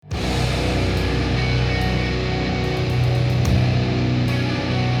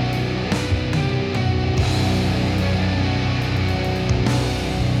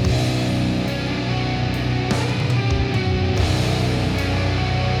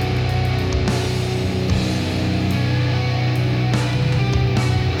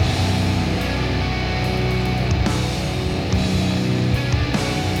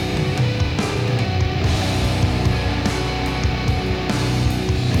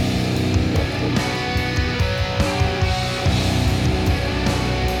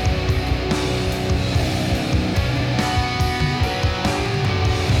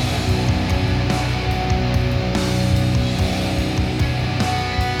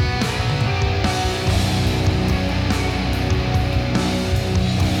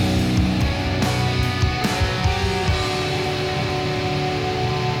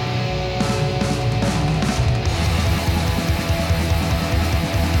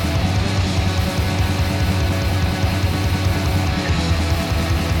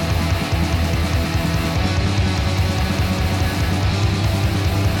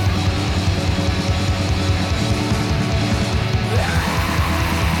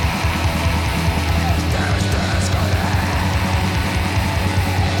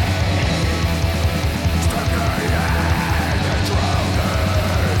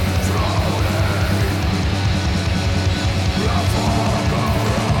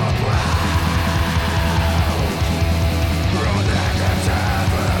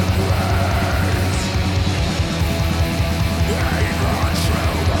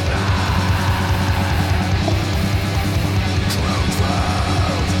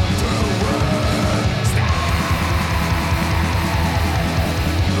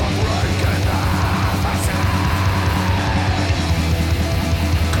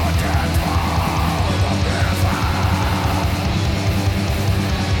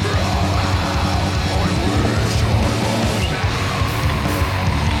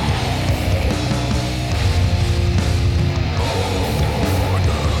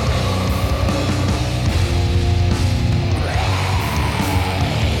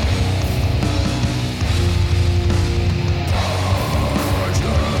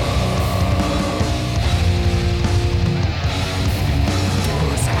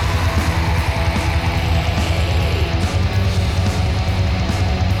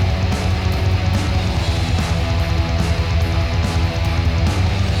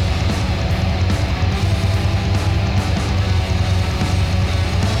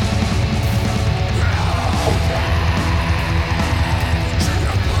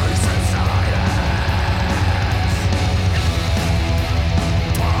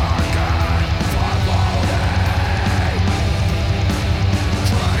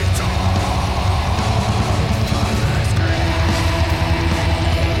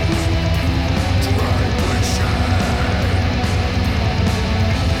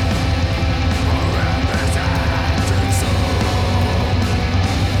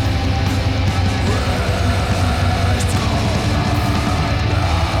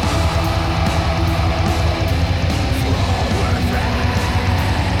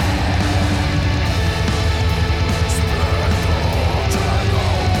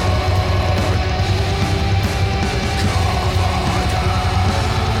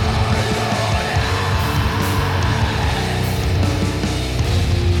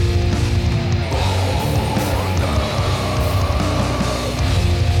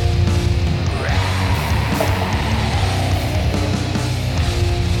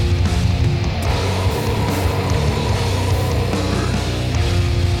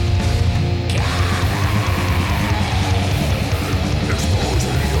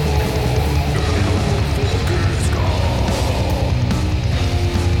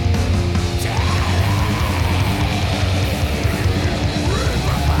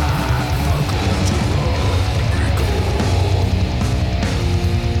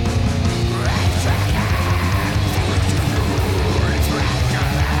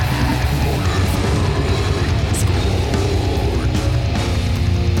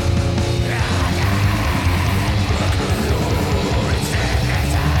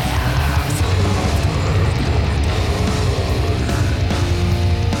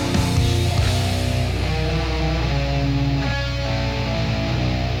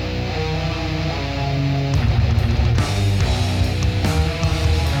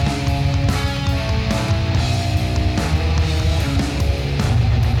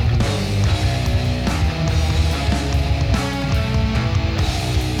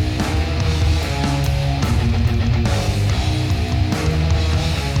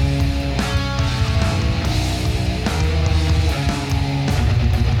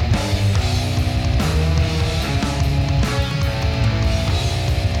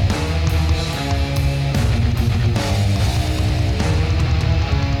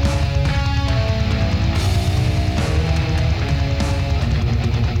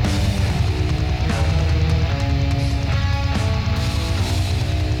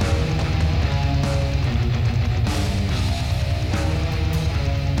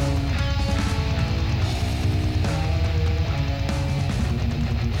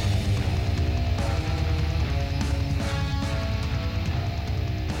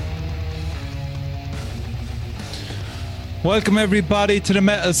Welcome everybody to the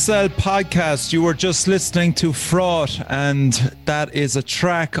Metal Cell podcast. You were just listening to Fraud, and that is a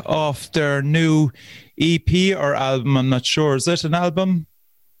track off their new EP or album. I'm not sure. Is it an album?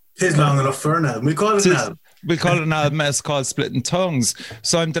 It is long enough for an album. We call it an album. We'll call it an album. It's called Splitting Tongues.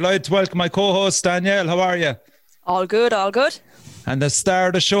 So I'm delighted to welcome my co-host Danielle. How are you? All good, all good. And the star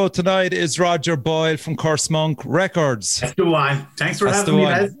of the show tonight is Rodger Boyle from Curse Monk Records. That's the one. Thanks for having me,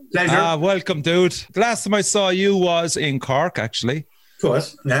 guys. Pleasure. Welcome, dude. The last time I saw you was in Cork, actually. Of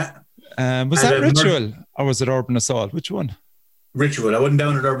course, yeah. Was that Ritual or was it Urban Assault? Which one? Ritual. I wasn't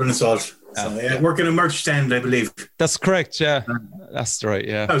down at Urban Assault. Working a merch stand, I believe. That's correct, yeah. That's right,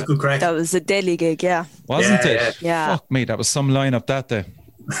 yeah. That was good crack. That was a deadly gig, yeah. Wasn't it? Yeah. Fuck me, that was some lineup that day.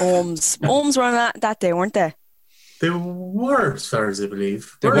 Ohms were on that day, weren't they? They were stars, I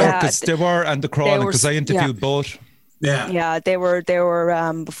believe. They were, and the Crawling, because I interviewed both. Yeah. Yeah, they were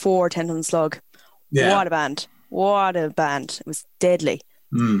before 10 Ton Slug. Yeah. What a band. It was deadly.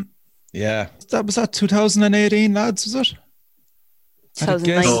 Mm. Yeah. Was that 2018, lads, was it?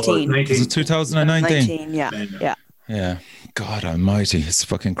 2019. Was it 2019? Yeah. God almighty, it's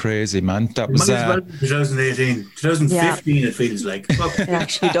fucking crazy, man. That was 2018. 2015 it feels like. It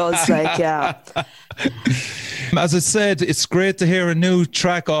actually does, yeah. As I said, it's great to hear a new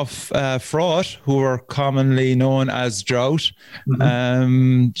track off Fraud, who are commonly known as Drought.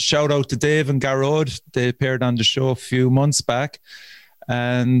 Mm-hmm. Shout out to Dave and Garrod. They appeared on the show a few months back.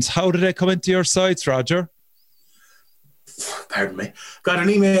 And how did they come into your sights, Rodger? Pardon me. Got an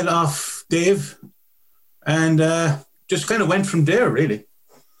email off Dave and just kind of went from there, really. Do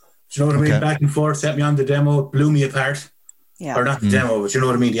you know what I mean? Back and forth, set me on the demo, blew me apart. Yeah. Or not the demo, but you know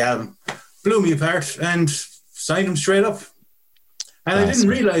what I mean, the album. Blew me apart and signed him straight up. And I didn't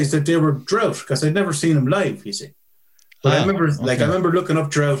realise that they were Drought because I'd never seen them live, you see. But I remember looking up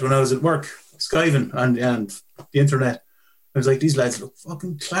Drought when I was at work, skiving on the internet. I was like, these lads look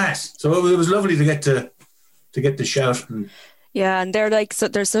fucking class. So it was lovely to get the shout. And they're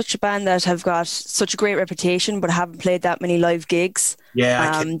they're such a band that have got such a great reputation, but haven't played that many live gigs.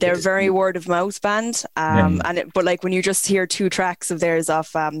 Yeah, they're very word of mouth band. But when you just hear two tracks of theirs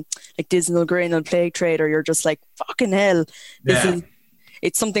off, like Dismal Grin and Plague Trader, you're just like, fucking hell.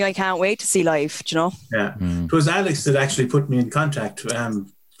 It's something I can't wait to see live. Do you know? Yeah, It was Alex that actually put me in contact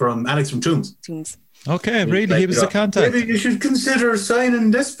from Alex from Tombs. Okay, really? He was the contact. Maybe you should consider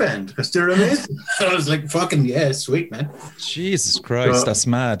signing this band because they're amazing. I was like, fucking yeah, sweet, man. Jesus Christ, that's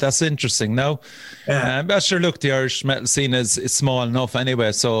mad. That's interesting. Now, but sure, look, the Irish metal scene is small enough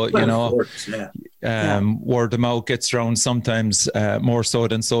anyway, so, you know, word of mouth gets around sometimes more so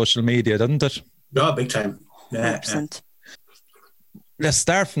than social media, doesn't it? Oh, big time. Yeah. 100%. Let's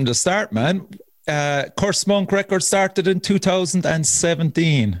start from the start, man. Curse Monk Records started in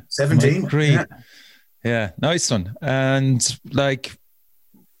 2017. 17? Yeah, nice one. And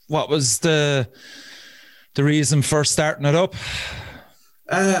what was the reason for starting it up?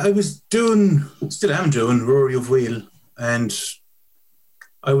 I still am doing Rory of Wheel, and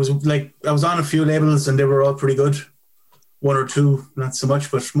I was on a few labels and they were all pretty good. One or two, not so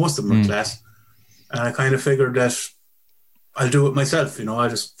much, but most of them were class. And I kind of figured that I'll do it myself, you know, I'll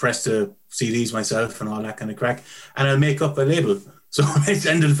just press the CDs myself and all that kind of crack, and I'll make up a label. So when I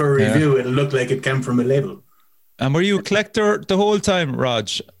send it for a review, it'll look like it came from a label. And were you a collector the whole time, Rog?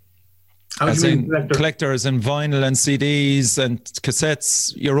 How do you mean collector? Collector as in vinyl and CDs and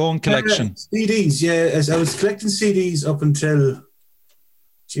cassettes, your own collection? CDs, yeah. As I was collecting CDs up until,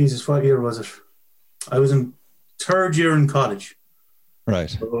 Jesus, what year was it? I was in third year in college.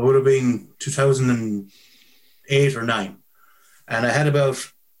 Right. So it would have been 2008 or 9. And I had about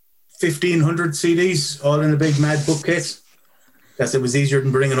 1,500 CDs all in a big mad bookcase. Because it was easier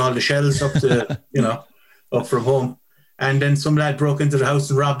than bringing all the shells up to, up from home. And then some lad broke into the house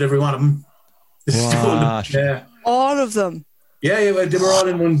and robbed every one of them. Stole them. Yeah. All of them? Yeah, they were all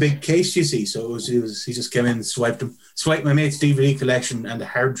in one big case, you see. So he just came in and swiped my mate's DVD collection and the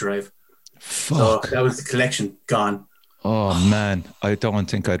hard drive. Fuck. So that was the collection gone. Oh, man. I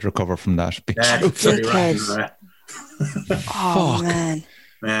don't think I'd recover from that. That's pretty rotten, right? Oh, fuck. Man.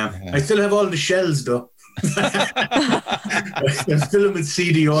 Yeah. I still have all the shells, though. I'll fill them with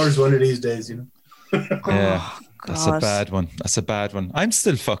CDRs one of these days, you know. Yeah, that's a bad one. I'm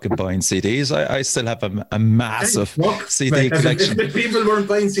still fucking buying CDs. I still have a massive CD collection. If people weren't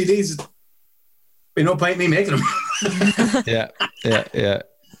buying CDs, be no point in me making them. Yeah.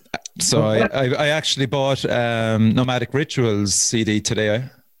 So I actually bought Nomadic Rituals CD today.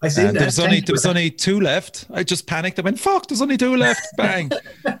 I see that. There was only 2 left. I just panicked. I went, fuck, there's only 2 left. Bang.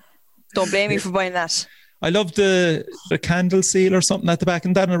 Don't blame me for buying that. I love the candle seal or something at the back,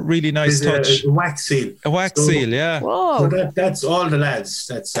 and that a really nice touch. A wax seal. A wax seal, yeah. Whoa. So that's all the lads.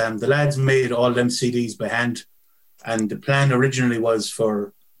 That's the lads made all them CDs by hand, and the plan originally was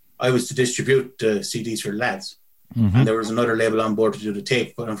I was to distribute the CDs for the lads, and there was another label on board to do the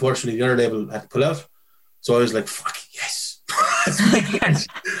tape, but unfortunately the other label had to pull out. So I was like, "Fuck yes!"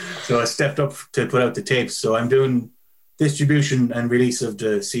 So I stepped up to put out the tapes. So I'm doing distribution and release of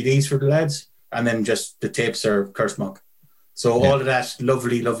the CDs for the lads, and then just the tapes are Curse Monk. So all of that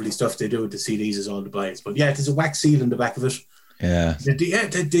lovely, lovely stuff they do with the CDs is all the buys. But yeah, there's a wax seal in the back of it. Yeah.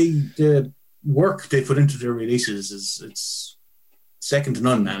 The work they put into their releases it's second to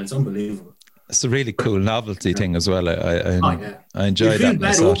none, man. It's unbelievable. It's a really cool novelty thing as well. I enjoy you that. Feel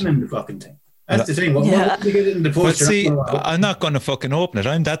bad opening the fucking thing. That's the thing. What you get it in the poster? But see, I'm not going to fucking open it.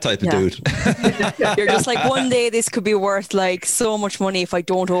 I'm that type of dude. You're just like, one day this could be worth like so much money if I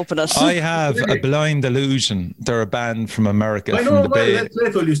don't open it. I have a Blind Illusion. They're a band from America. I know, that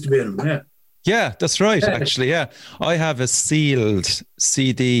Playful used to be in them, yeah. Yeah, that's right, actually, yeah. I have a sealed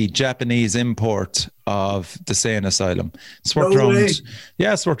CD Japanese import of The Sane Asylum. It's worth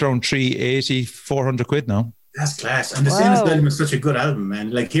around 380, 400 quid now. That's class. And The Sane Asylum is such a good album, man.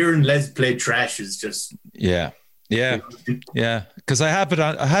 Like hearing Les play Trash is just... Yeah. Because I had it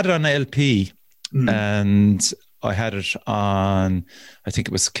on LP and I had it on, I think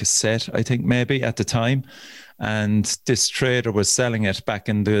it was cassette, maybe at the time. And this trader was selling it back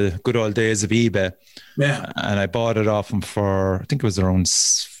in the good old days of eBay. Yeah. And I bought it off him for, I think it was around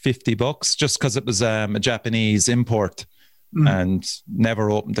 $50, just because it was a Japanese import and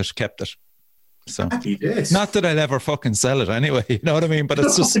never opened it, kept it. So not that I'll ever fucking sell it anyway, you know what I mean? But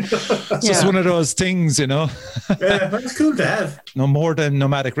it's just just one of those things, you know. Yeah, that's cool to have. No more than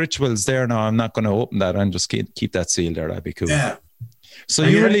Nomadic Rituals there now. I'm not going to open that. I'm just keep that sealed there. That'd be cool. Yeah. So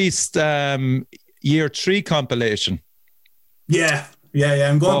you released Year 3 compilation. Yeah.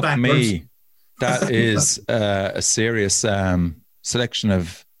 I'm going back. That is a serious selection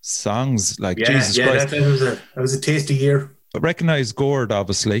of songs. Like Jesus Christ. That was a tasty year. But recognize Gord,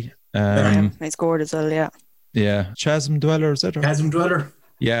 obviously. Nice Gord as well, yeah. Yeah. Chasm Dweller, is it? Chasm Dweller.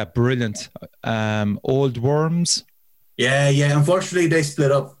 Yeah, brilliant. Old Worms. Yeah. Unfortunately, they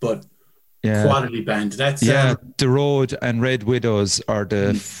split up, but quality band. That's The Road and Red Widows are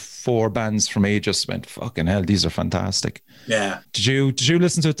the 4 bands from Aegis. Went fucking hell. These are fantastic. Yeah. Did you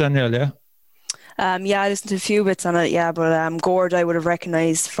listen to it, Danielle? Yeah. I listened to a few bits on it. Yeah, but Gord I would have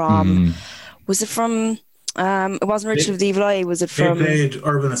recognised from. Was it from? It wasn't Richard of the Evil Eye. Was it from? They played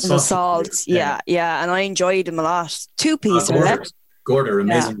Urban Assault. Yeah, and I enjoyed him a lot. 2-piece. Gorder,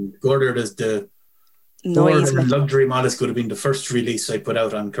 amazing. Yeah. Gorder is the Gord and Luxury Modest could have been the first release I put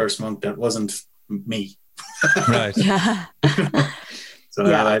out on Curse Monk that wasn't me. Right. So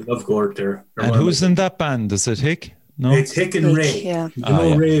I love Gord there. And who's in that band? Is it Hick? No, it's Hick and Ray. Yeah. You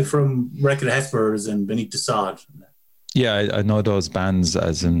know Ray from Wreck of the Hespers and Beneath the Sod. Yeah, I know those bands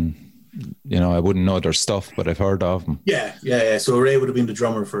as in, you know, I wouldn't know their stuff, but I've heard of them. Yeah. So Ray would have been the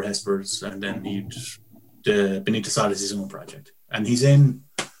drummer for Hespers, and then Beneath the Sod is his own project. And he's in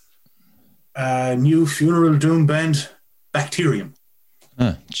a new funeral doom band, Bacterium.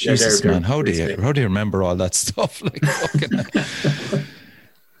 Jesus, man, how do you remember all that stuff? Like, fucking.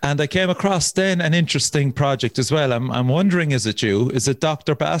 And I came across then an interesting project as well. I'm wondering, is it you? Is it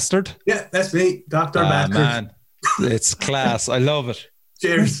Dr. Bastard? Yeah, that's me, Dr. Bastard. Man, it's class. I love it.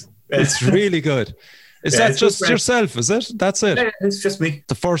 Cheers. It's really good. Is that just yourself, is it? That's it? Yeah, it's just me.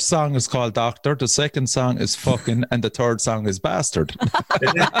 The first song is called Doctor, the second song is Fucking, and the third song is Bastard.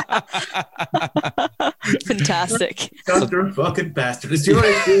 Fantastic. Dr. Fucking Bastard. It's the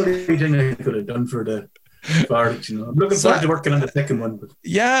only thing I could have done for the part, you know. I'm looking forward to working on the second one. But.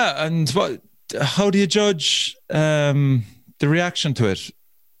 Yeah, and how do you judge the reaction to it,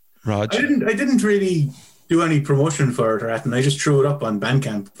 Rog? I didn't really do any promotion for it or anything. I just threw it up on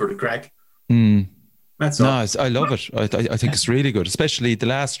Bandcamp for the crack. That's all. No, I love it. I think it's really good, especially the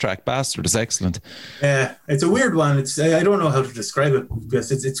last track, Bastard, is excellent. Yeah, it's a weird one. I don't know how to describe it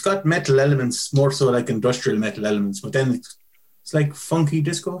because it's got metal elements, more so like industrial metal elements, but then it's like funky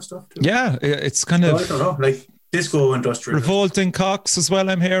disco stuff too. Yeah, it's kind of, I don't know, like disco industrial. Revolting Cocks as well,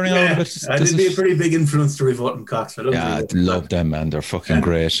 I'm hearing. Yeah, it'd be a pretty big influence to Revolting Cocks. I love them, man. They're fucking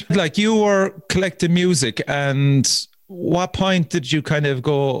great. Like, you were collecting music, and what point did you kind of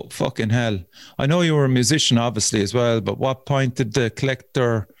go, fucking hell? I know you were a musician, obviously, as well, but what point did the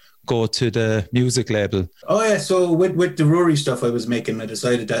collector go to the music label? Oh, yeah. So with the Rory stuff I was making, I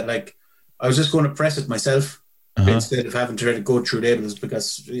decided that, like, I was just going to press it myself instead of having to try to go through labels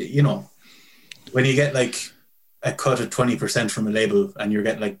because, you know, when you get, like, a cut of 20% from a label and you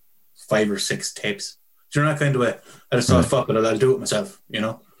get, like, 5 or 6 tapes, You're not kind of way. I just thought, fuck it, I'll do it myself, you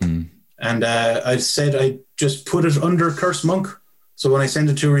know. And I said I just put it under Curse Monk. So when I send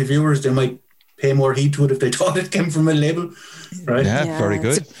it to reviewers, they might pay more heed to it if they thought it came from a label, right? Yeah, very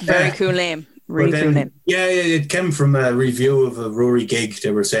good. It's a very cool name. Really cool name. Yeah, it came from a review of a Rory gig.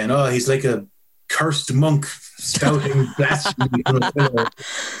 They were saying, oh, he's like a cursed monk spouting blasphemy.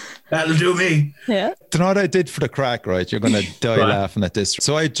 That'll do me. Yeah. Do you know what I did for the crack, right? You're going to die laughing at this.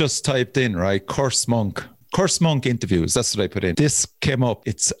 So I just typed in, right, Curse Monk interviews. That's what I put in. This came up.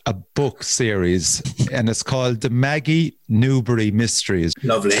 It's a book series and it's called The Maggie Newbury Mysteries.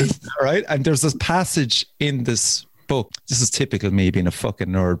 Lovely. All right. And there's this passage in this book. This is typical me being a fucking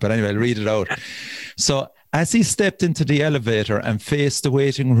nerd, but anyway, I'll read it out. So, as he stepped into the elevator and faced the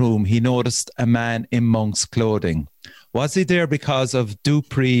waiting room, he noticed a man in monk's clothing. Was he there because of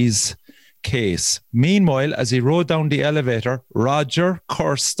Dupree's case? Meanwhile, as he rode down the elevator, Rodger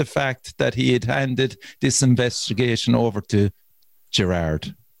cursed the fact that he had handed this investigation over to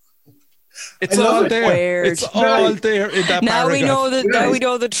Gerard. It's all there. Weird. It's all there in that now paragraph. Now we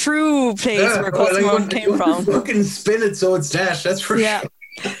know the true place where Cosmo came from. Fucking spin it so it's dash. That's for sure.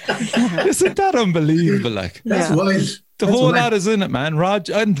 Isn't that unbelievable? Like that's wild. The whole lot is in it, man.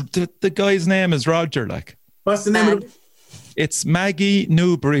 Rodger, and the guy's name is Rodger. Like, what's the name of it? It's Maggie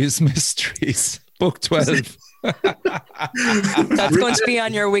Newbury's Mysteries, Book 12. That's going to be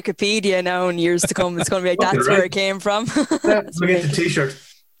on your Wikipedia now in years to come. It's going to be like, that's where it came from. Let's get the t-shirt.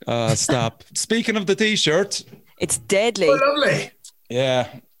 Stop. Speaking of the t-shirt. It's deadly. Oh, lovely. Yeah.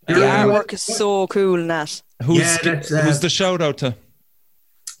 The artwork is so cool in that. Who's the shout out to?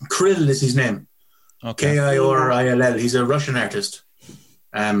 Krill is his name. Okay. K-I-R-I-L-L. He's a Russian artist.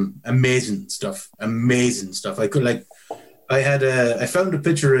 Amazing stuff. I found a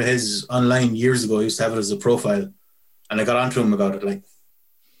picture of his online years ago. I used to have it as a profile, and I got onto him about it. Like,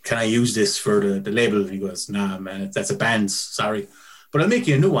 can I use this for the label? He goes, nah, man, that's a band's. Sorry, but I'll make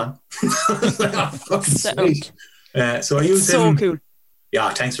you a new one. Like, oh, fucking sweet. So I use him. So cool.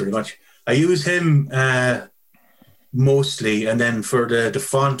 Yeah, thanks very much. I use him mostly, and then for the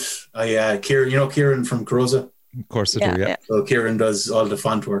font, Kieran from Carosa. Of course I do, yeah. So Kieran does all the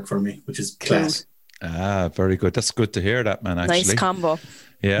font work for me, which is class. Very good. That's good to hear that, man, actually. Nice combo.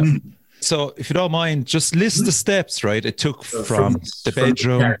 Yeah. So if you don't mind, just list the steps, right? It took from the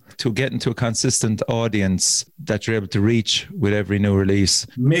bedroom to getting to a consistent audience that you're able to reach with every new release.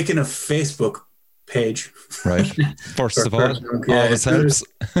 Making a Facebook page. Right. First of all, always helps.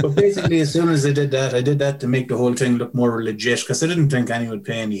 But basically, as soon as I did that to make the whole thing look more legit, because I didn't think anyone would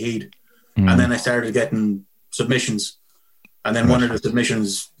pay any heed. And then I started getting submissions. And then one of the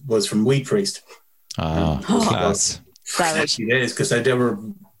submissions was from Weed Priest. Class. Savage. It is, because they were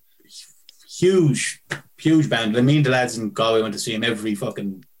huge band. I mean, the lads in Galway went to see him every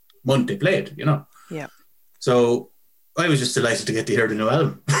fucking month they played, you know? Yeah. So I was just delighted to get to hear the new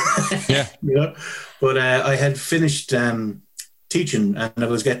album. Yeah. You know? But I had finished teaching, and I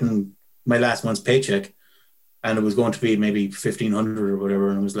was getting my last month's paycheck, and it was going to be maybe 1,500 or whatever,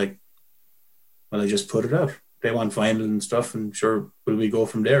 and I was like, well, I just put it out. They want final and stuff, and sure, will we go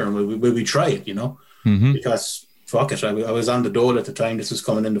from there, and will we try it, you know? Mm-hmm. Because fuck it, I was on the dole at the time. This was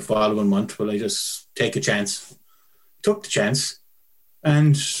coming in the following month. Will I just take a chance? Took the chance,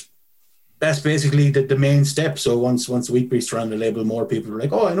 and that's basically the main step. So once Weed Priest were on the label, more people were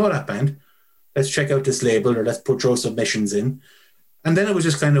like, "Oh, I know that band. Let's check out this label, or let's throw submissions in." And then it was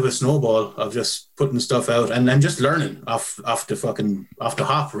just kind of a snowball of just putting stuff out and then just learning off the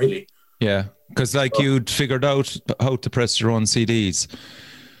hop, really. Yeah, because you'd figured out how to press your own CDs.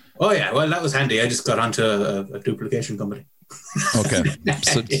 Oh yeah, well that was handy. I just got onto a duplication company. Okay,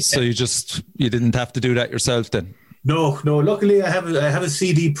 so you didn't have to do that yourself then? No. Luckily, I have a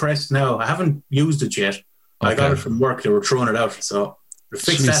CD pressed now. I haven't used it yet. Okay. I got it from work. They were throwing it out, so I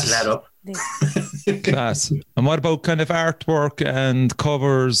fixed that lad up. Class. And what about kind of artwork and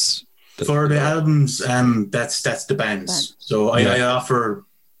covers for the albums? That's the bands. So I offer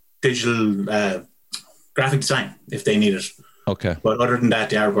digital graphic design if they need it. Okay. But other than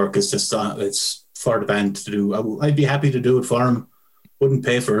that, the artwork is just it's for the band to do. I'd be happy to do it for them. Wouldn't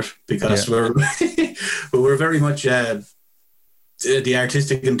pay for it because we're very much the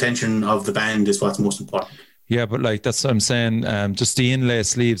artistic intention of the band is what's most important. Yeah, but that's what I'm saying. Just the inlay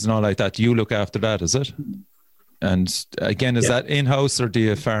sleeves and all like that. You look after that, is it? And again, is that in-house or do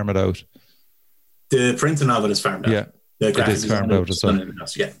you farm it out? The printing of it is farmed out. Yeah, it is farmed out as well.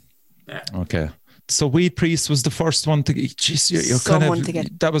 Yeah. Okay. So Weed Priest was the first one to get.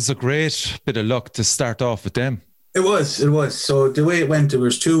 Jeez, that was a great bit of luck to start off with them. It was. So the way it went, there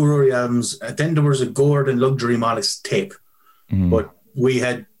was 2 Rory albums. Then there was a Gord and Luxury Mollusk tape. But they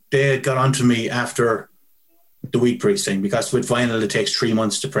had got onto me after the Wheat Priest thing, because with vinyl, it takes 3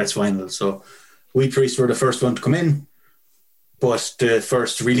 months to press vinyl. So Wheat Priest were the first one to come in, but the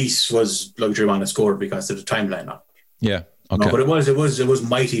first release was Luxury One scored because of the timeline on it. Yeah. Okay. No, but it was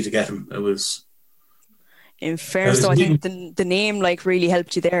mighty to get him. It was. In fairness, though, I think the name like really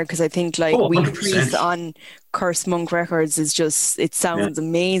helped you there, because I think like Wheat Priest on Curse Monk Records is just, it sounds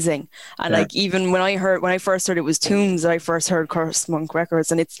amazing. And like even when I first heard it was Tunes, I first heard Curse Monk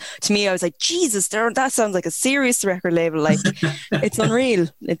Records, and it's, to me, I was like, Jesus, that sounds like a serious record label. Like it's unreal.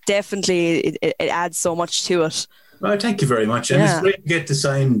 It definitely it adds so much to it. Well, thank you very much, and it's great to get to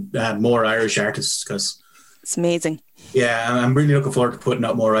sign more Irish artists, because it's amazing. Yeah, I'm really looking forward to putting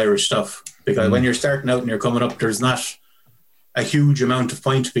out more Irish stuff, because when you're starting out and you're coming up, there's not a huge amount of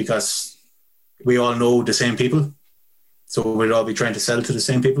point, because we all know the same people. So we'd all be trying to sell to the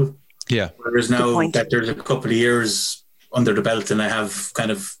same people. Yeah. Whereas now that there's a couple of years under the belt and I have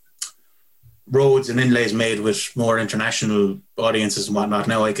kind of roads and inlays made with more international audiences and whatnot,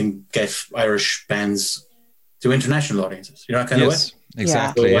 now I can get Irish bands to international audiences. You know, that kind of way?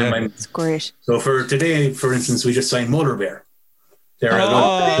 Exactly. Yeah. It's great. So for today, for instance, we just signed Motor Bear.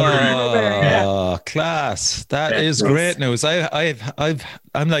 Class! That is great news. I'm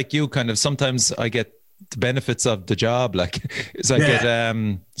like you, kind of. Sometimes I get the benefits of the job, like is I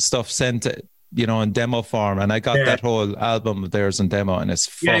get stuff sent, in demo form, and I got that whole album of theirs in demo, and it's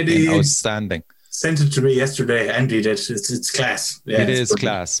fucking outstanding. Sent it to me yesterday. Andy did. It's class. Yeah, it is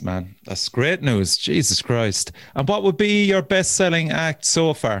class, man. That's great news. Jesus Christ! And what would be your best-selling act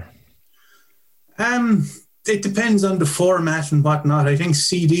so far? It depends on the format and whatnot. I think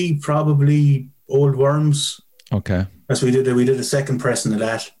CD, probably Old Worms. Okay. As we did a second pressing of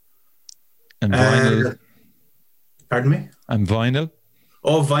that. And vinyl. Pardon me? And vinyl.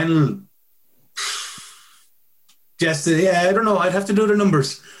 Oh, vinyl. Just I don't know. I'd have to do the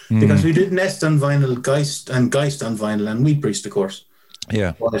numbers, because we did Nest on vinyl, Geist on vinyl, and Wheat Priest, of course.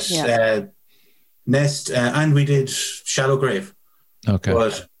 Yeah. But Nest and we did Shallow Grave. Okay.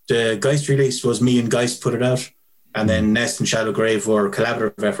 But the Geist release was me and Geist put it out, and then Nest and Shallow Grave were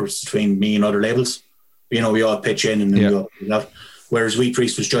collaborative efforts between me and other labels. We all pitch in and then we all put it out. Whereas Wheat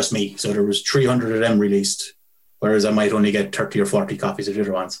Priest was just me, so there was 300 of them released, whereas I might only get 30 or 40 copies of the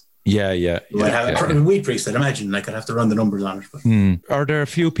other ones. Wheat Priest, I'd imagine, like I'd have to run the numbers on it. But. Are there a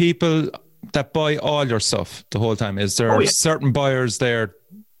few people that buy all your stuff the whole time? Is there certain buyers there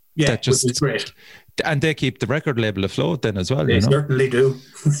that just... which is great. And they keep the record label afloat then as well. They certainly do.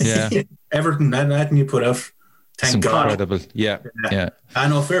 Yeah. Everything that you put out. Thank God. Incredible. Yeah. I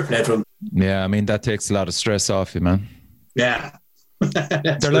know, fair play to them. Yeah, I mean, that takes a lot of stress off you, man. Yeah.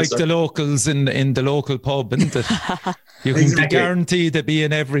 They're like the locals in the local pub, isn't it? You can be guaranteed to be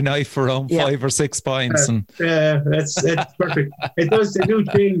in every night for around 5 or 6 pints. That's perfect. They do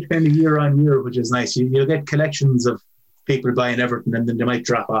change kind of year on year, which is nice. You'll get collections of people buying Everton, and then they might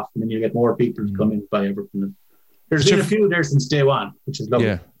drop off, and then you get more people to come in and buy Everton. There's been a few there since day one, which is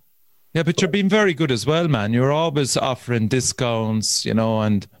lovely. Yeah, but you're being very good as well, man. You're always offering discounts,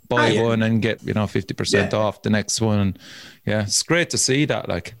 and buy one and get 50% off the next one. Yeah, it's great to see that.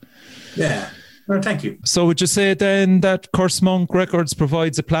 Like, yeah. Well, thank you. So would you say then that Curse Monk Records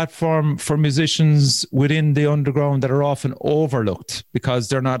provides a platform for musicians within the underground that are often overlooked because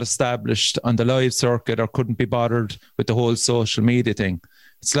they're not established on the live circuit or couldn't be bothered with the whole social media thing?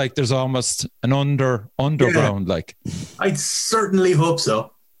 It's like there's almost an underground, like. I'd certainly hope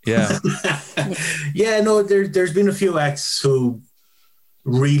so. Yeah. No, there's been a few acts who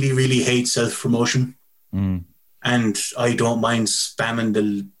really, really hate self-promotion. And I don't mind spamming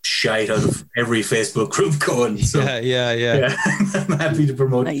the shite out of every Facebook group going. So, yeah. I'm happy to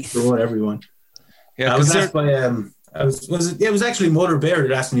promote everyone. Yeah, I was asked by it was actually Motor Bear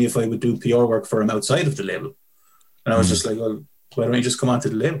that asked me if I would do PR work for him outside of the label, and I was just like, well, why don't you just come onto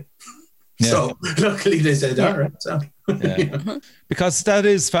the label? Yeah. So luckily they said, all right. So, because that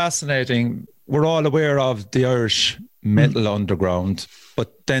is fascinating. We're all aware of the Irish metal underground,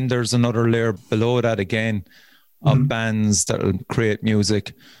 but then there's another layer below that again of bands that will create music,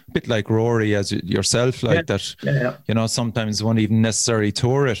 a bit like Rory as yourself, like that. Yeah. Sometimes won't even necessarily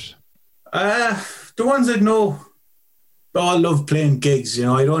tour it. The ones I know all love playing gigs.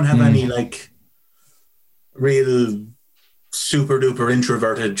 I don't have any like real super duper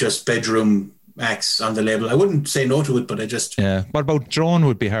introverted, just bedroom acts on the label. I wouldn't say no to it, but I just... Yeah. What about Drone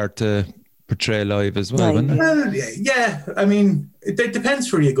would be hard to portray live as well, wouldn't it? Well, yeah. I mean, it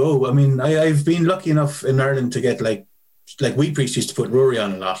depends where you go. I mean, I've been lucky enough in Ireland to get like Wheat Priest used to put Rory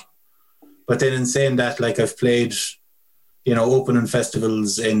on a lot. But then in saying that, like I've played, opening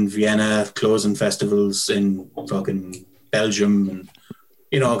festivals in Vienna, closing festivals in fucking Belgium, and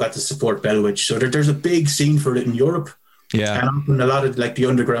got to support Bellwitch. So there's a big scene for it in Europe. Yeah. And often a lot of like the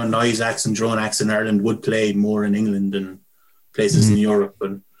underground noise acts and drone acts in Ireland would play more in England than places in Europe.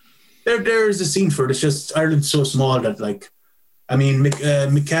 And there is a scene for it. It's just Ireland's so small that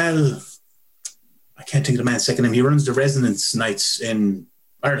Mikhail, I can't think of the man's second name. He runs the Resonance nights in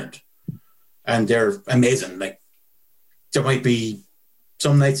Ireland, and they're amazing. Like there might be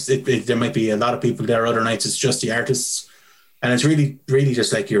some nights there might be a lot of people there. Other nights it's just the artists, and it's really, really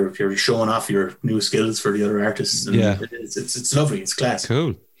just like you're showing off your new skills for the other artists. And it's lovely. It's class.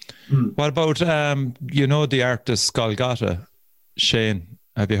 Cool. What about the artist Golgotha, Shane?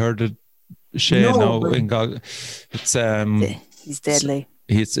 Have you heard of Shane? No, it's he's deadly.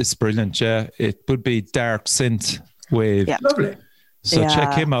 It's brilliant. Yeah, it would be dark synth wave. Yeah, lovely. So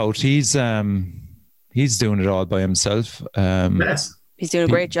check him out. He's doing it all by himself. Yes, he's doing a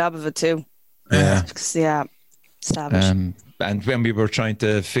great job of it too. Yeah, savage. And when we were trying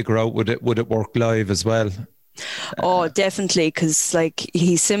to figure out would it work live as well? Oh, definitely, because like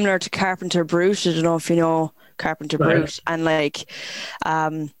he's similar to Carpenter Brute. I don't know if you know Carpenter Brute, and like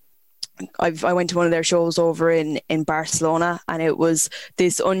I went to one of their shows over in Barcelona, and it was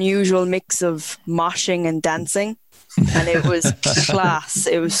this unusual mix of moshing and dancing, and it was class.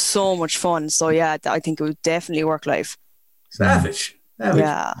 It was so much fun. So yeah, I think it would definitely work live. Savage.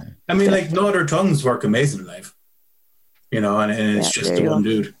 Yeah. I mean, like No Other Tongues work amazing live. And it's just the one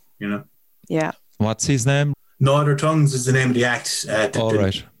dude. Yeah. What's his name? No Other Tongues is the name of the act.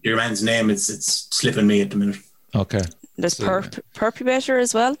 Right. Your man's name, it's slipping me at the minute. Okay. There's Perpetrator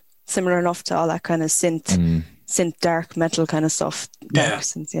as well. Similar enough to all that kind of synth dark metal kind of stuff.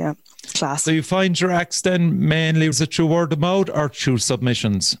 Synth, class. So you find your acts then mainly, is it through word of mouth or through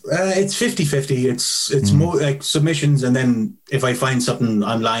submissions? It's 50-50. It's more like submissions, and then if I find something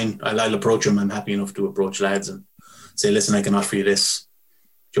online, I'll approach them. I'm happy enough to approach lads and say, listen, I can offer you this.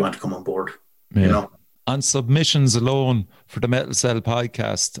 Do you want to come on board? Yeah. On submissions alone for the Metal Cell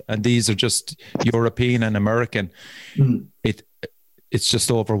podcast, and these are just European and American, it's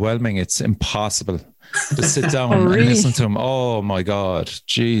just overwhelming. It's impossible to sit down and listen to them. Oh my God,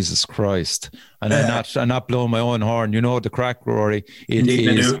 Jesus Christ! And I'm not blowing my own horn. You know the crack, Rory. It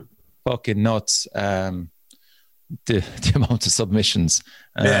is fucking nuts. The amount of submissions.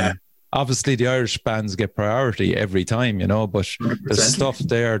 Obviously, the Irish bands get priority every time, but 100%. There's stuff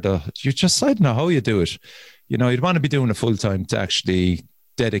there that you just, I don't know how you do it. You'd want to be doing it full time to actually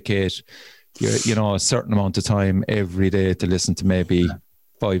dedicate a certain amount of time every day to listen to maybe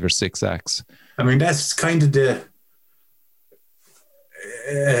 5 or 6 acts. I mean, that's kind of the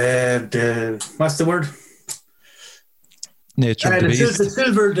what's the word? Nature of the beast.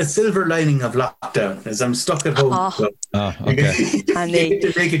 The silver lining of lockdown is I'm stuck at home. So okay. And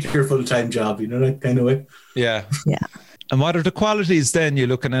to make it your full-time job, that kind of way. Yeah. Yeah. And what are the qualities then you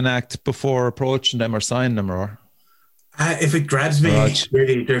look at an act before approaching them or signing them, or? If it grabs me,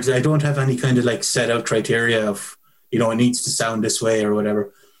 really, I don't have any kind of like set out criteria of, it needs to sound this way or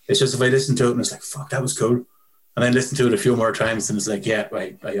whatever. It's just if I listen to it and it's like, fuck, that was cool. And then listen to it a few more times and it's like, yeah,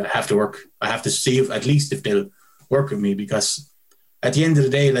 I have to work. I have to see if they'll work with me, because at the end of the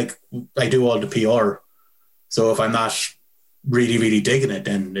day, like I do all the PR. So if I'm not really, really digging it,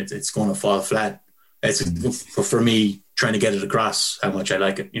 then it's going to fall flat. It's for me trying to get it across how much I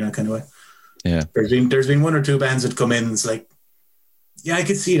like it, kind of way. Yeah. There's been 1 or 2 bands that come in and it's like, yeah, I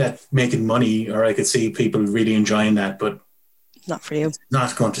could see that making money, or I could see people really enjoying that, but not for you. It's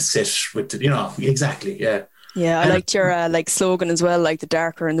not going to sit with exactly. Yeah. Yeah, I liked your slogan as well, like the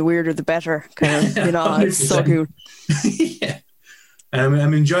darker and the weirder the better. Kind of, it's so cool. Yeah.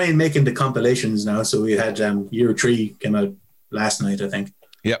 I'm enjoying making the compilations now. So we had Year 3 came out last night, I think.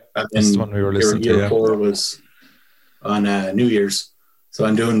 Yep. That's the one we were listening to. Year 4 was on New Year's. So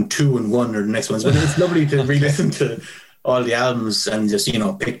I'm doing 2 and 1 or the next ones. But it's lovely to re-listen to all the albums and just,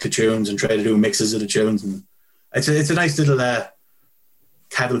 pick the tunes and try to do mixes of the tunes. And it's a nice little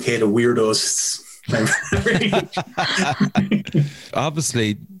cavalcade of weirdos.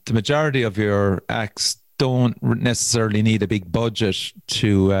 Obviously, the majority of your acts don't necessarily need a big budget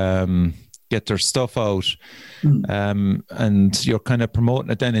to get their stuff out. And you're kind of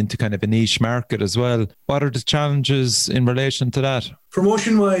promoting it then into kind of a niche market as well. What are the challenges in relation to that?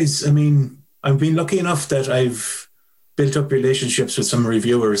 Promotion wise, I mean, I've been lucky enough that I've built up relationships with some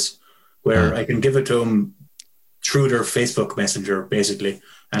reviewers where I can give it to them through their Facebook Messenger, basically,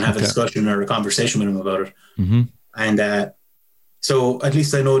 and have a discussion or a conversation with them about it. Mm-hmm. And so at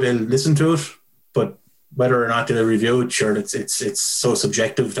least I know they'll listen to it, but whether or not they'll review it, sure, it's so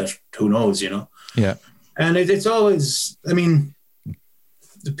subjective that who knows, Yeah. And it's always, I mean,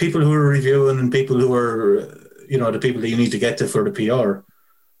 the people who are reviewing and people who are, the people that you need to get to for the PR,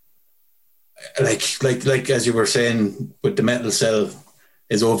 like as you were saying, with the metal cell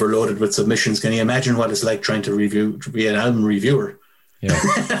is overloaded with submissions. Can you imagine what it's like trying to be an album reviewer? Yeah.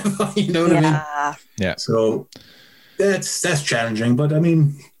 You know what I mean? Yeah. So that's challenging, but I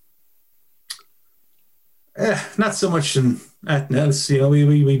mean, not so much in anything else. You know,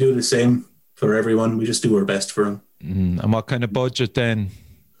 we do the same for everyone. We just do our best for them. And what kind of budget then?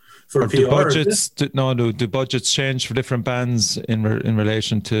 For do PR, budgets change for different bands in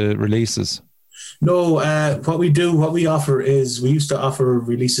relation to releases? No, what we offer is, we used to offer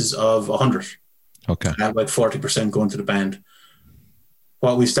releases of 100. Okay. About 40% going to the band.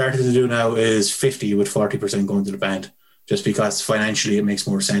 What we started to do now is 50 with 40% going to the band, just because financially it makes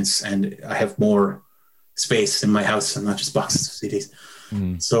more sense and I have more space in my house and not just boxes of CDs.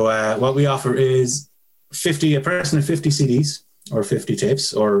 So what we offer is a person of 50 CDs or 50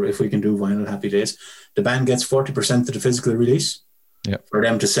 tapes, or if we can do vinyl, happy days. The band gets 40% of the physical release for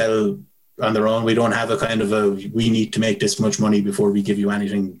them to sell on their own. We don't have a kind of we need to make this much money before we give you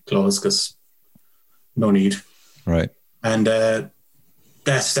anything clause, because no need. Right. And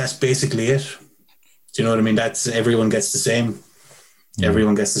that's basically it. Do you know what I mean? That's, everyone gets the same.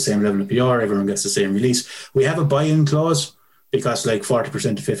 Everyone gets the same level of PR. Everyone gets the same release. We have a buy-in clause because like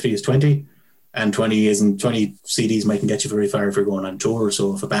 40% to 50 is 20, and 20 CDs mightn't get you very far if you're going on tour.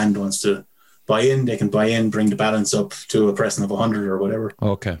 So if a band wants to buy in, they can buy in, bring the balance up to a pressing of 100 or whatever.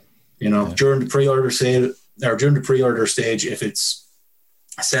 Okay. You know, during the pre-order sale or during the pre-order stage, if it's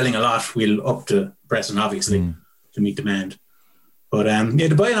selling a lot, we'll up the pressing obviously to meet demand. But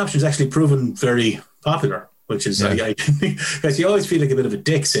the buy-in option is actually proven very popular, which is because you always feel like a bit of a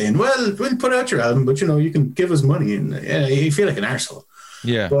dick saying, "Well, we'll put out your album, but you know, you can give us money," and you feel like an arsehole.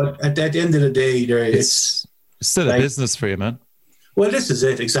 Yeah. But at the end of the day, it's still like, a business for you, man. Well, this is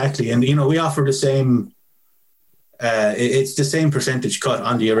it exactly, and you know, we offer the same. It's the same percentage cut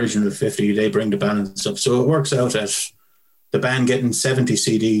on the original 50. They bring the balance up, so it works out as the band getting 70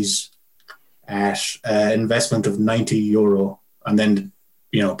 CDs at an investment of €90, and then,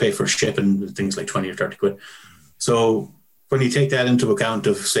 you know, pay for shipping things like 20 or 30 quid. So when you take that into account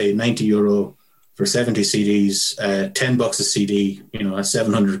of say €90 for 70 CDs, $10 a CD, you know, at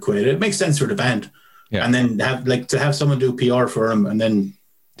 700 quid, it makes sense for the band. Yeah. And then have someone do PR for them, and then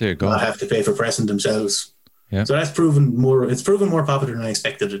there you go. Not have to pay for pressing themselves. Yeah. So that's proven more popular than I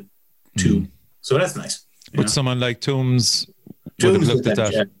expected it to. So that's nice. But someone like Toombs would have looked at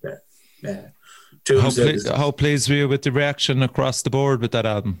that. Yeah. How pleased were you with the reaction across the board with that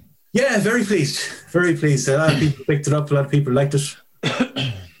album? Yeah, very pleased. Very pleased. A lot of people picked it up. A lot of people liked it.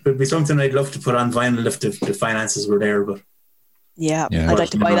 It would be something I'd love to put on vinyl if the finances were there. But yeah, I'd like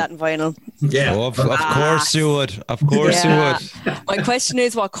to buy that in vinyl. Yeah, of course you would. Of course you would. My question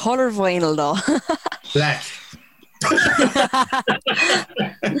is, what color vinyl though? Black.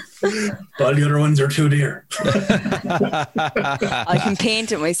 All the other ones are too dear. I can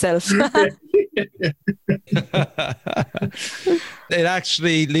paint it myself. It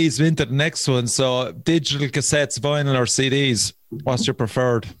actually leads me into the next one. So, digital cassettes, vinyl, or CDs? What's your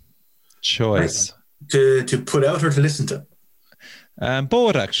preferred choice? To put out or to listen to?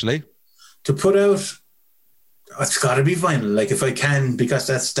 Both, actually. To put out, it's got to be vinyl. Like, if I can, because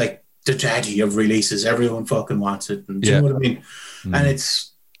that's like the daddy of releases. Everyone fucking wants it. And, do you know what I mean? And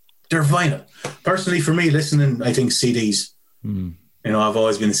they're vinyl. Personally, for me, listening, I think CDs. You know, I've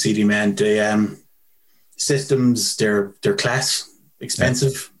always been a CD man. The systems, they're class,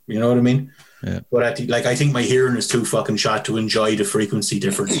 expensive. You know what I mean? Yeah. But I think my hearing is too fucking shot to enjoy the frequency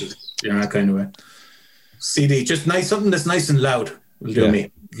differences. You know, that kind of way. CD, just nice, something that's nice and loud will do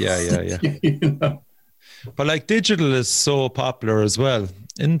me. Yeah. You know? But like digital is so popular as well.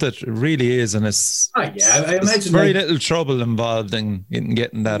 Isn't it? It really is, and it's I imagine there's very little trouble involved in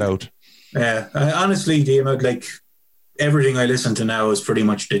getting that out. Yeah, honestly, the amount like everything I listen to now is pretty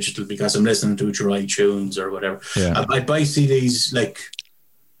much digital because I'm listening to it through iTunes or whatever. Yeah. I buy CDs like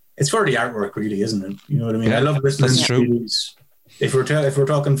it's for the artwork, really, isn't it? You know what I mean? Yeah, I love listening to CDs. If we're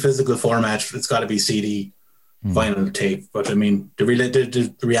talking physical format, it's got to be CD, vinyl, tape. But I mean, the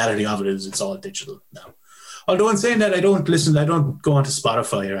reality of it is it's all digital now. Although in saying that, I don't go onto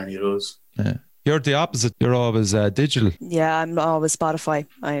Spotify or any of those. Yeah. You're the opposite. You're always digital. Yeah, I'm always Spotify.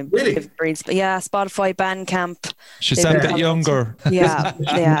 Really? Yeah, Spotify, Bandcamp. She's a bit younger. Yeah.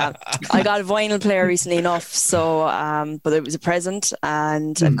 I got a vinyl player recently enough, so but it was a present,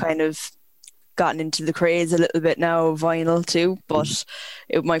 and I've kind of gotten into the craze a little bit now, vinyl too. But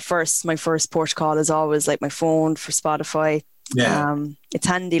my first port call is always like my phone for Spotify. Yeah, it's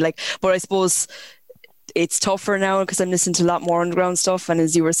handy. But I suppose it's tougher now because I'm listening to a lot more underground stuff, and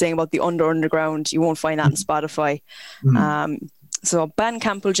as you were saying about the underground, you won't find that on Spotify. So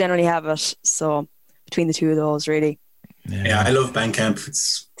Bandcamp will generally have it. So between the two of those, really. Yeah, I love Bandcamp.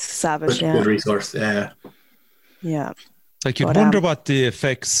 It's savage. good resource. Yeah. Like you'd wonder what the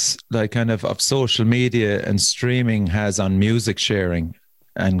effects, like kind of social media and streaming has on music sharing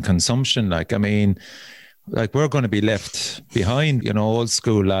and consumption. Like, I mean, like we're going to be left behind, you know, old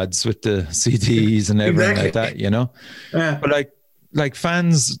school lads with the CDs and everything like that, you know. Yeah. But like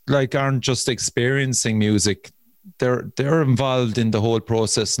fans like aren't just experiencing music; they're involved in the whole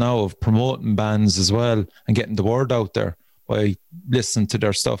process now of promoting bands as well and getting the word out there by listening to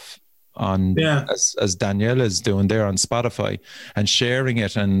their stuff on as Danielle is doing there on Spotify and sharing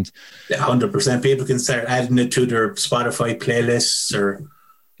it. And 100% people can start adding it to their Spotify playlists or.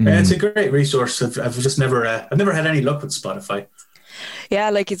 It's a great resource. I've just never had any luck with Spotify.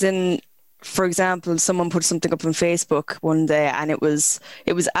 Yeah, like it's in, for example, someone put something up on Facebook one day, and it was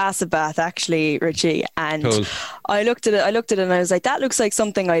Acid Bath actually, Richie, and cool. I looked at it, and I was like, that looks like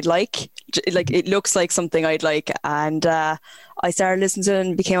something I'd like. Like it looks like something I'd like, and I started listening to it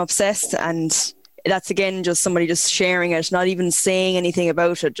and became obsessed. And that's again just somebody just sharing it, not even saying anything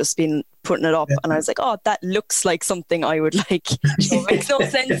about it, just been putting it up. And I was like, oh, that looks like something I would like. It makes no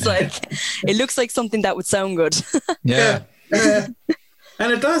sense. Like it looks like something that would sound good. Yeah. And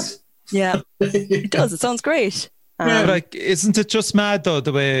it does. Yeah, it does. It sounds great. Like, isn't it just mad though,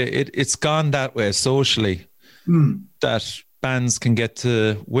 the way it's gone that way socially, that bands can get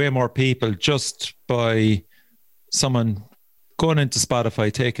to way more people just by someone going into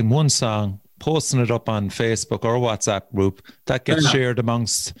Spotify, taking one song, posting it up on Facebook or WhatsApp group that gets shared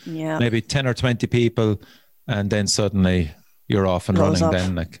amongst maybe 10 or 20 people, and then suddenly you're off and running.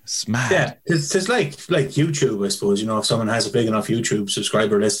 Then like smash. Yeah, it's like YouTube, I suppose. You know, if someone has a big enough YouTube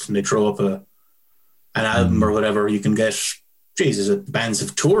subscriber list and they throw up an album or whatever, you can get bands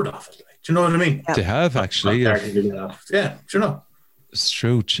have toured off it. Like, do you know what I mean? They have actually. Yeah, sure enough. It's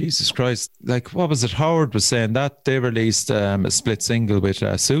true. Jesus Christ! Like, what was it? Howard was saying that they released a split single with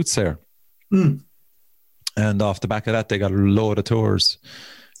Suits there. And off the back of that, they got a load of tours,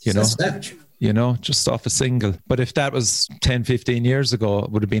 you know, just off a single. But if that was 10, 15 years ago,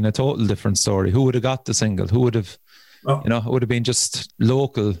 it would have been a total different story. Who would have got the single? Who would have, you know, it would have been just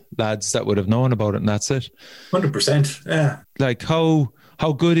local lads that would have known about it, and that's it. 100%. Yeah. Like how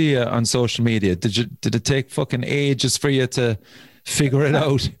good are you on social media? Did it take fucking ages for you to figure it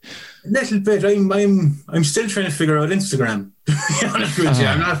out? A little bit. I'm still trying to figure out Instagram. To be honest with you,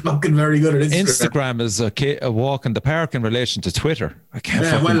 I'm not fucking very good at Instagram. Instagram is a walk in the park in relation to Twitter. I can't.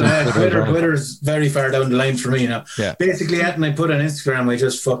 Twitter's very far down the line for me now. Yeah. Basically, anything I put on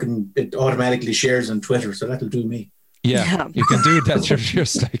Instagram, it automatically shares on Twitter, so that'll do me. Yeah. You can do that. You're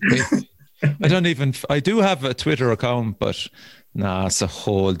just like me. I do have a Twitter account, but it's a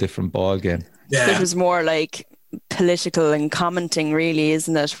whole different ball game. Yeah. Twitter's more like political and commenting, really,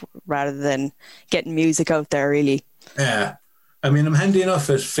 isn't it, rather than getting music out there, really. Yeah, I mean, I'm handy enough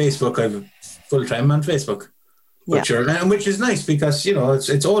at Facebook. I'm full time on Facebook, which is nice because, you know,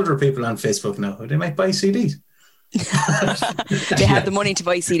 it's older people on Facebook now. They might buy CDs. They have the money to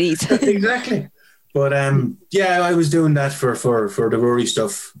buy CDs. Exactly. But I was doing that for the Rory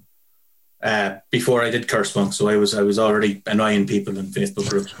stuff before I did Curse Punk, so I was already annoying people in Facebook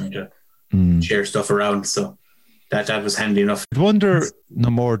groups trying to share stuff around. So that was handy enough. I wonder, no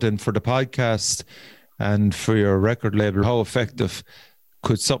more than for the podcast and for your record label, how effective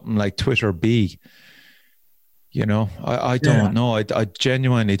could something like Twitter be? You know, I don't know. I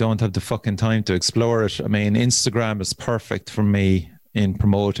genuinely don't have the fucking time to explore it. I mean, Instagram is perfect for me in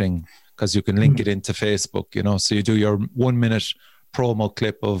promoting because you can link it into Facebook, you know, so you do your 1 minute promo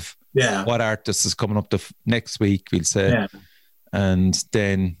clip of what artist is coming up next week, we'll say, and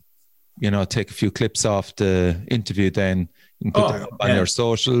then, you know, take a few clips off the interview, then you can put that up on your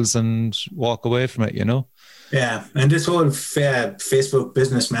socials and walk away from it, you know? Yeah, and this whole Facebook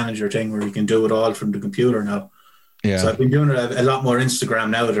business manager thing where you can do it all from the computer now. Yeah. So I've been doing a lot more Instagram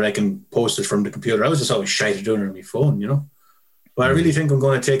now that I can post it from the computer. I was just always shy to doing it on my phone, you know? But I really think I'm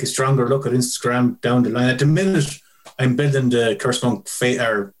going to take a stronger look at Instagram down the line. At the minute, I'm building the Curse Punk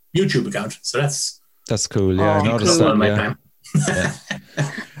or YouTube account. So that's cool. Yeah, I noticed that. My time. Yeah.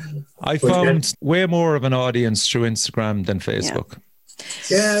 I found way more of an audience through Instagram than Facebook.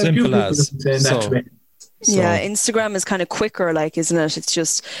 Yeah, simple as. Instagram is kind of quicker, like, isn't it? It's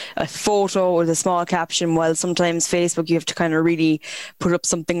just a photo with a small caption, while sometimes Facebook you have to kind of really put up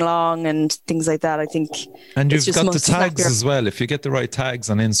something long and things like that, I think. And you've got the tags as well. If you get the right tags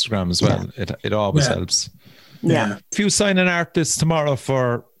on Instagram as well, it always helps. Yeah. If you sign an artist tomorrow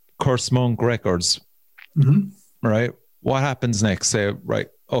for Curse Monk Records, right, what happens next? Say, right,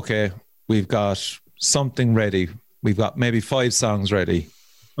 okay, we've got something ready. We've got maybe 5 songs ready.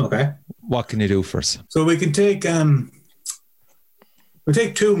 Okay. What can you do for us? So we can take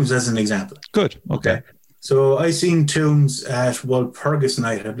Tombs as an example. Good. Okay. So I seen Tombs at Walpurgis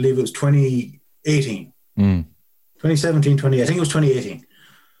Night. I believe it was 2018. 2017, 20. I think it was 2018.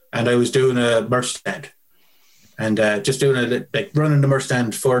 And I was doing a merch stand. And just doing running the merch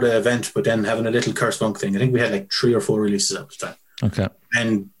stand for the event, but then having a little Curse Funk thing. I think we had like 3 or 4 releases at the time. Okay.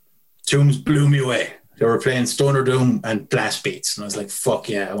 And Tombs blew me away. They were playing Stoner Doom and Blast Beats. And I was like, fuck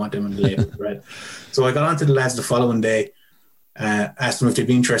yeah, I want them on the label, right? So I got onto the lads the following day, asked them if they'd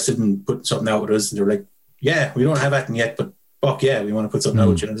be interested in putting something out with us. And they were like, yeah, we don't have anything yet, but fuck yeah, we want to put something out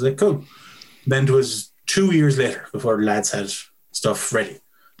with you. And I was like, cool. Then it was 2 years later before the lads had stuff ready,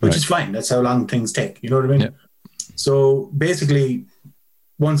 which is fine. That's how long things take. You know what I mean? Yeah. So basically,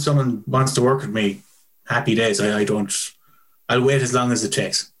 once someone wants to work with me, happy days. I'll wait as long as it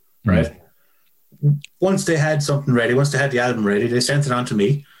takes, right? Once they had something ready, once they had the album ready, they sent it on to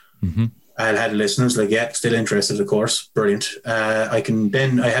me. I had listeners like, yeah, still interested, of course. Brilliant. I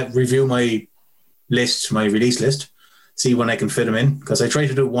review my list, my release list, see when I can fit them in, because I try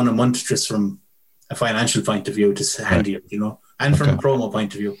to do one a month just from a financial point of view, just handier, you know, and from a promo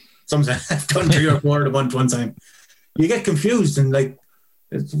point of view. Sometimes I've done 3 or 4 a month one time. You get confused and like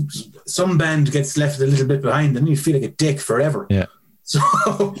some band gets left a little bit behind and you feel like a dick forever. Yeah. So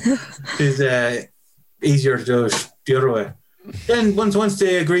it's easier to do it the other way. Then once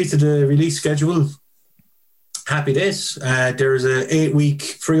they agree to the release schedule, happy days. There's a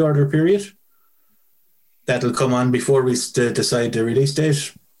 8-week pre-order period that'll come on before we decide the release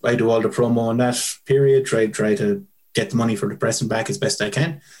date. I do all the promo on that period, try to get the money for the pressing back as best I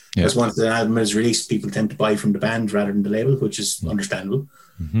can. Because once the album is released, people tend to buy from the band rather than the label, which is understandable.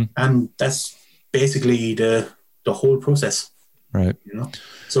 And that's basically the whole process. Right. You know.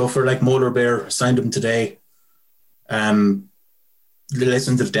 So for like Molar Bear, signed them today. Listened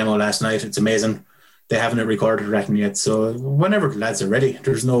to the demo last night. It's amazing. They haven't recorded or anything yet. So whenever the lads are ready,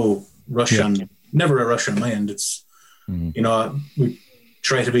 there's no rush on. Never a rush on my end. It's you know, we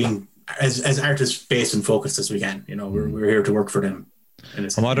try to be as artist based and focused as we can. You know, we're here to work for them.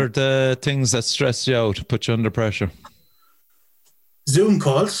 And what are the things that stress you out, put you under pressure? Zoom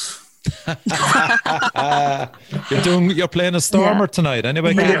calls. You're playing a Stormer tonight.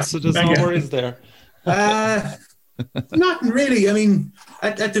 Anyway, so there's no worries there. Not really. I mean,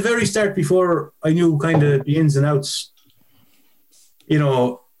 at the very start, before I knew kind of the ins and outs, you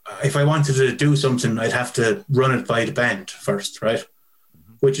know, if I wanted to do something, I'd have to run it by the band first, right?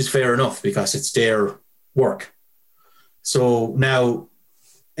 Which is fair enough because it's their work. So now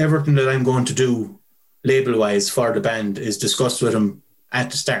everything that I'm going to do label-wise for the band is discussed with them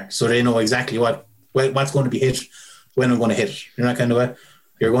at the start, so they know exactly what's going to be hit, when I'm going to hit it. You're not kind of way.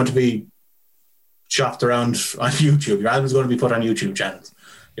 You're going to be shopped around on YouTube. Your album's going to be put on YouTube channels.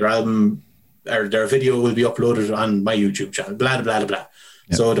 Your album or their video will be uploaded on my YouTube channel. Blah blah blah blah.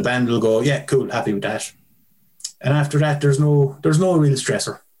 Yep. So the band will go, yeah, cool, happy with that. And after that, there's no real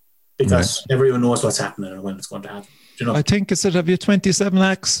stressor because everyone knows what's happening and when it's going to happen. You know? I think have you 27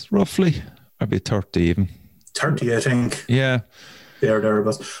 acts roughly, or maybe 30 even? 30, I think. Yeah.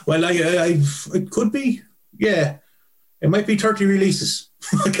 Thereabouts. Well, it could be, yeah. It might be 30 releases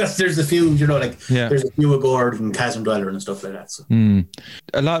because there's a few, you know, there's a few of Gord and Chasm Dweller and stuff like that. So.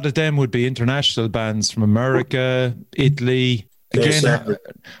 A lot of them would be international bands from America, Italy. Again,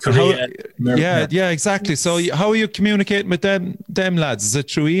 Korea, yeah, exactly. So how are you communicating with them lads? Is it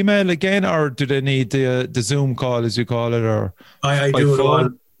through email again, or do they need the Zoom call, as you call it, or I do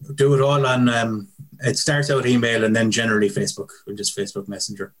it all on. It starts out email and then generally Facebook, or just Facebook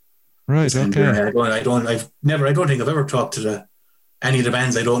Messenger. Right. Okay. I don't think I've ever talked to any of the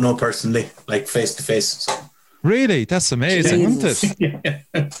bands I don't know personally, like face to face. So. Really, that's amazing, isn't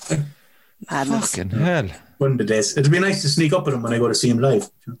it? Madness. Fucking hell. One of the days. It'd be nice to sneak up with them when I go to see him live.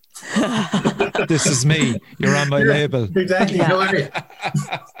 This is me. You're on my label. Exactly. Yeah.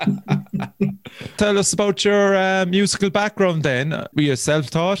 Tell us about your musical background then. Were you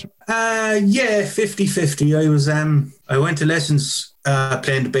self-taught? Yeah, 50-50. I went to lessons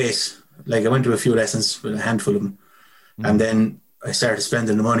playing the bass. Like I went to a few lessons with a handful of them. And then I started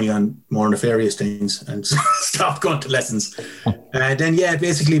spending the money on more nefarious things and stopped going to lessons. Then,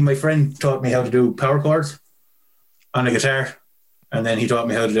 basically my friend taught me how to do power chords on a guitar. And then he taught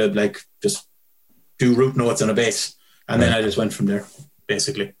me how to just do root notes on a bass. And then I just went from there,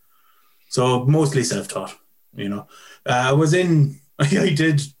 basically. So mostly self-taught, you know. I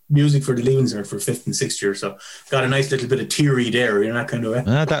did music for the Leavens for 5th and 6th year. So got a nice little bit of theory there, you know, that kind of way.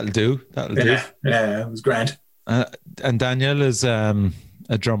 That'll do. Yeah, it was grand. And Danielle is a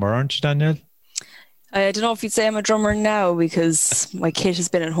drummer, aren't you, Danielle? I don't know if you'd say I'm a drummer now because my kit has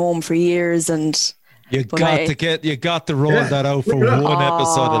been at home for years, and You got to roll that out for one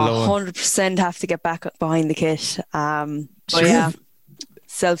episode alone. 100% have to get back behind the kit. But yeah,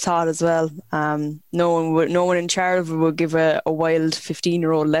 self-taught as well. No one in charge would give a wild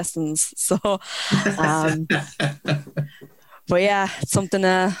 15-year-old lessons. So, but yeah, it's something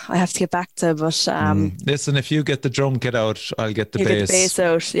I have to get back to. But listen, if you get the drum kit out, I'll get the bass. Get the bass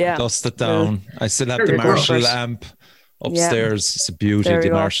out, yeah. Dust it down. I still have the Marshall amp upstairs. It's a beauty,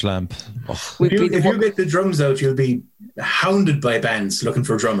 the Marshall amp. Oh. If you get the drums out, you'll be hounded by bands looking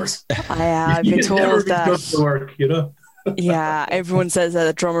for drummers. I've been told never that. Be to work, you know. Yeah, everyone says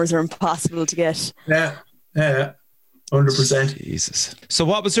that drummers are impossible to get. Yeah, 100%. Jesus. So,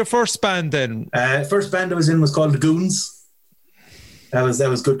 what was your first band then? First band I was in was called the Goons. That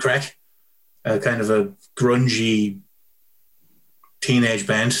was good crack. Kind of a grungy teenage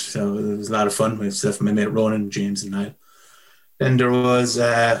band, so it was a lot of fun with stuff from my mate Ronan, James, and Niall. Then there was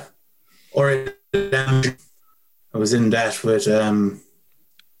I was in that with Say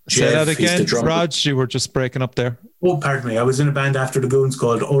Jeff, that again, Rog. You were just breaking up there. Oh, pardon me. I was in a band after the Goons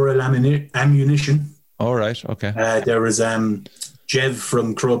called Oral Ammunition. All right, okay. There was Jev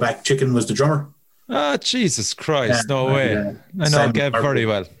from Crowback Chicken was the drummer. Ah, Jesus Christ, no way. I know Gav very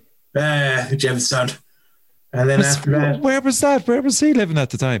well. Jev's son. And then after that... Where was that? Where was he living at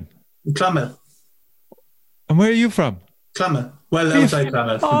the time? Clonmel. And where are you from? Clonmel. Well, outside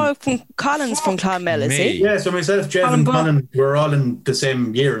Clonmel. Oh, from Colin's from Clonmel, is he? Yeah, so myself, Jev and Colin were all in the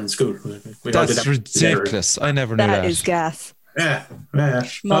same year in school. That's ridiculous. I never knew that. That is gas. Yeah.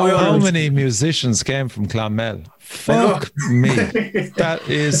 How many musicians came from Clonmel? Fuck me. That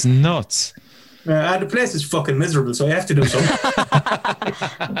is nuts. The place is fucking miserable, so I have to do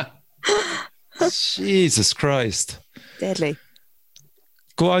something. Jesus Christ. Deadly.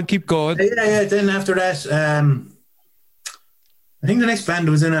 Go on, keep going. Yeah. Then after that, I think the next band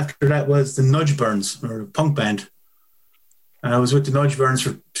I was in after that was the Nudge Burns, or a punk band. And I was with the Nudge Burns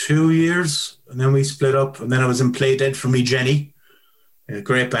for 2 years, and then we split up, and then I was in Play Dead for Me Jenny. A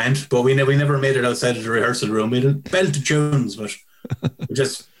great band, but we never made it outside of the rehearsal room. We did belted tunes, but we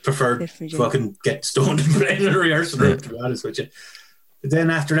just preferred fucking get stoned and play in the rehearsal room, to be honest with you. But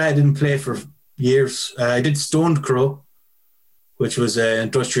then after that, I didn't play for years. I did Stoned Crow, which was an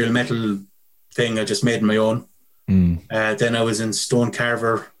industrial metal thing I just made my own. Then I was in Stone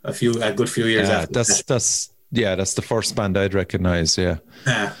Carver a good few years after. That's the first band I'd recognise. Yeah.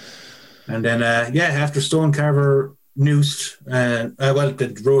 And then after Stone Carver, Noosed.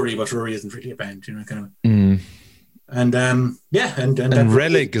 Did Rory, but Rory isn't really a band, you know, kind of. And and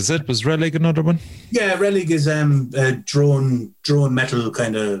Relic, is it? Was Relic another one? Yeah, Relic is a drone metal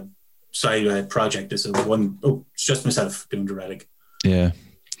kind of side project. It's it's just myself doing the Relic. Yeah.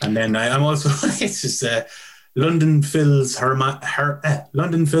 And then I'm also it's just London Phil's Harmonica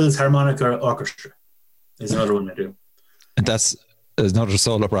Orchestra is another one I do. And that's another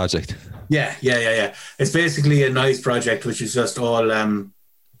solo project. Yeah. It's basically a noise project, which is just all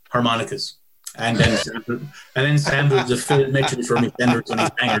harmonicas. And then samples of Phil Mitchell from his Fenders and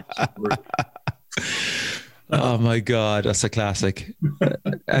his bangers. Oh my God, that's a classic.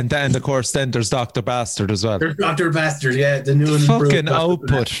 And then, of course, there's Dr. Bastard as well. There's Dr. Bastard, yeah. The new fucking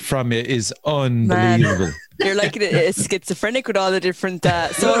output from you is unbelievable. Man, you're like a schizophrenic with all the different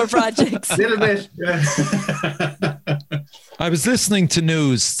solo projects. A little bit. Yeah. I was listening to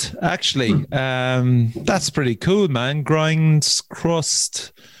News, actually. That's pretty cool, man. Grind,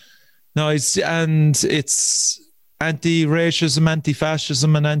 crust, noise, and it's anti-racism,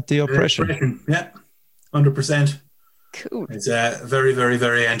 anti-fascism, and anti-oppression. Yeah. 100%. Cool. It's very, very,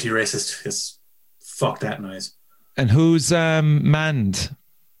 very anti-racist. Because fuck that noise. And who's Mand?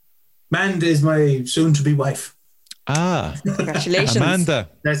 Mand is my soon-to-be wife. Ah, congratulations, Amanda.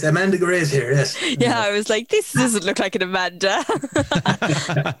 That's Amanda Gray's here. Yes. Yeah, I was like, this doesn't look like an Amanda.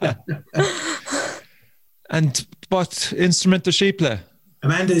 And what instrument does she play?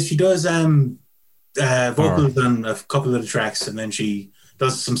 Amanda, she does vocals on a couple of the tracks, and then she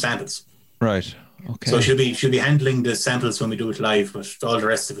does some samples. Right. Okay. So she'll be handling the samples when we do it live, but all the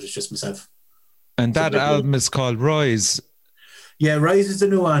rest of it is just myself. And that album is called Rise. Yeah, Rise is the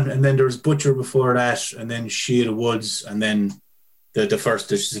new one, and then there was Butcher before that, and then She of the Woods, and then the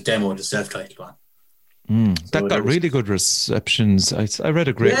first is a demo, the self-titled one. That got really good receptions. I read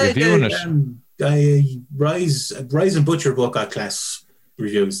a great review on it. Rise and Butcher both got class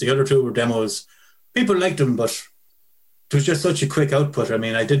reviews. The other two were demos. People liked them, but it was just such a quick output. I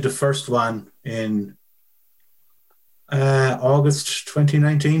mean, I did the first one in August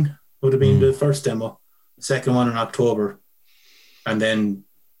 2019, would have been the first demo. The second one in October. And then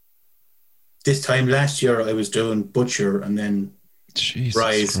this time last year I was doing Butcher and then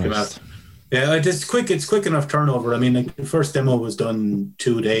Rise came out. Yeah, it's quick enough turnover. I mean, like, the first demo was done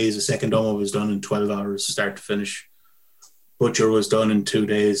 2 days, the second demo was done in 12 hours, start to finish. Butcher was done in 2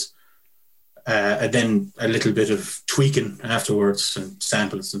 days. And then a little bit of tweaking afterwards and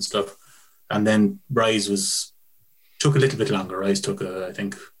samples and stuff. And then Rise took a little bit longer. Rise took, I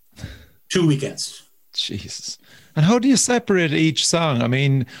think, 2 weekends. Jesus. And how do you separate each song? I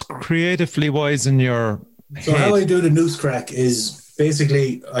mean, creatively wise in your head. So how I do the Noose Crack is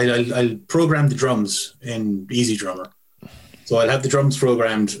basically I'll program the drums in Easy Drummer. So I'll have the drums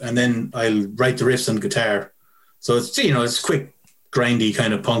programmed and then I'll write the riffs on guitar. So it's quick, grindy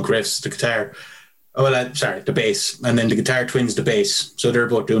kind of punk riffs, the guitar. The bass. And then the guitar twins the bass. So they're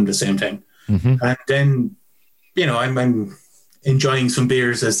both doing the same thing. Mm-hmm. And then, I'm enjoying some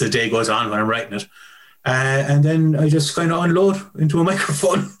beers as the day goes on when I'm writing it. And then I just kind of unload into a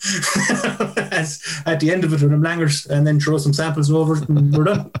microphone at the end of it when I'm langers, and then throw some samples over it and we're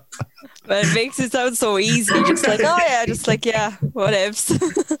done. But it makes it sound so easy. Just like, whatevs.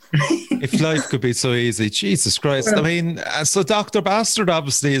 If life could be so easy, Jesus Christ. I mean, so Dr. Bastard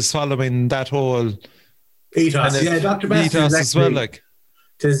obviously is following that whole ethos. Yeah, Dr. Bastard ethos as well. Like,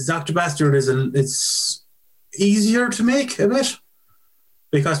 because Dr. Bastard it's easier to make a bit.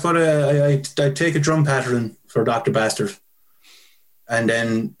 Because I take a drum pattern for Dr. Bastard and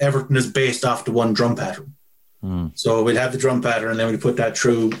then everything is based off the one drum pattern. Mm. So we'll have the drum pattern and then we put that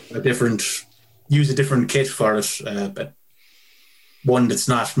through use a different kit for it, but one that's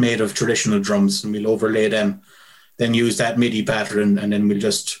not made of traditional drums, and we'll overlay them, then use that MIDI pattern, and then we'll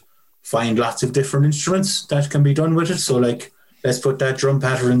just find lots of different instruments that can be done with it. So like, let's put that drum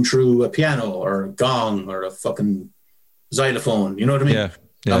pattern through a piano or a gong or a fucking xylophone, you know what I mean? Yeah.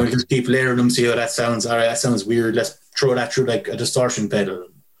 And we just keep layering them, see how that sounds. All right, that sounds weird. Let's throw that through like a distortion pedal,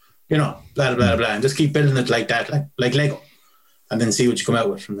 blah, blah, blah, blah. And just keep building it like that, like Lego. And then see what you come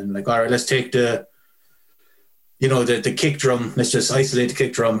out with. And then like, all right, let's take the kick drum. Let's just isolate the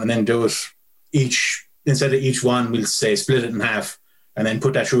kick drum and then do it instead of each one, we'll say split it in half and then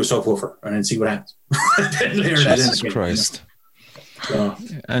put that through a subwoofer and then see what happens. Then layer that in. Jesus Christ. So,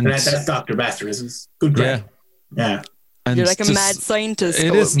 and that's Dr. Bastard. It's good crack. Yeah. And you're like a mad scientist.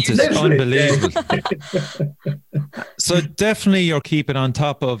 It isn't. It's unbelievable. So definitely you're keeping on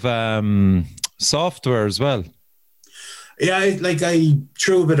top of software as well. Yeah, I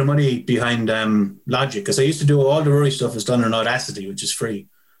threw a bit of money behind Logic because I used to do all the Rory stuff was done on Audacity, which is free.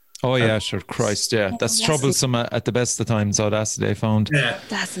 Oh yeah, sure. Christ, yeah. That's troublesome at the best of times, Audacity, I found. Yeah.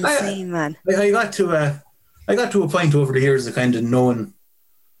 That's insane, man. I got to a point over the years of kind of knowing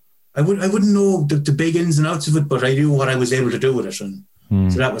I wouldn't know the big ins and outs of it, but I knew what I was able to do with it, and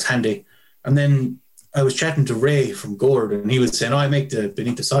so that was handy. And then I was chatting to Ray from Gord, and he was saying, I make the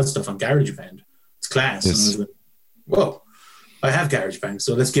Beneath the Sod stuff on GarageBand. It's class. Yes. And I was like, whoa, I have GarageBand,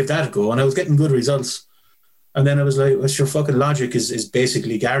 so let's give that a go. And I was getting good results. And then I was like, well, sure, fucking Logic is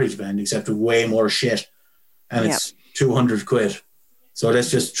basically GarageBand, except with way more shit. And it's 200 quid. So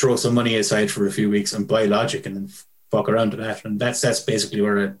let's just throw some money aside for a few weeks and buy Logic and then fuck around to that. And that's basically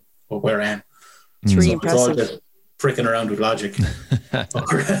where I am. It's really impressive. It's all just pricking around with Logic.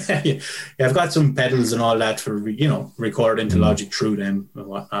 I've got some pedals and all that for record into Logic through them and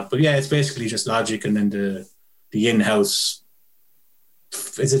whatnot. But yeah, it's basically just Logic and then the in-house.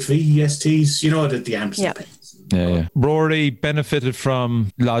 Is it VSTs? You know the amps. Yeah. Rory benefited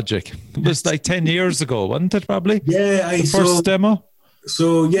from Logic. It was like 10 years ago, wasn't it? Probably. Yeah, the first demo.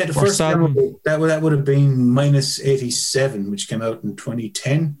 So yeah, the first demo that would have been Minus 87, which came out in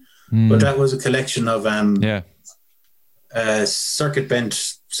 2010. But that was a collection of circuit bent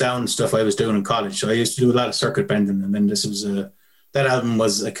sound stuff I was doing in college. So I used to do a lot of circuit bending, and then that album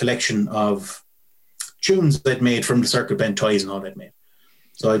was a collection of tunes I'd made from the circuit bent toys and all I'd made.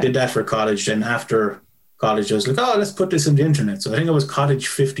 So I did that for college. Then after college, I was like, let's put this on the internet. So I think I was College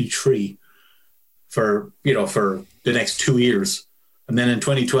 53 for the next 2 years. And then in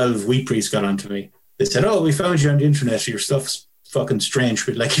 2012, Wheat Priest got onto me. They said, we found you on the internet. Your stuff's fucking strange.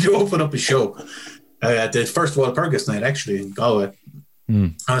 We'd like you to open up a show. At the First of All Purgus night, actually, in Galway.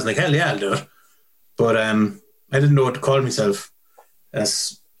 I was like, hell yeah, I'll do it. But I didn't know what to call myself. I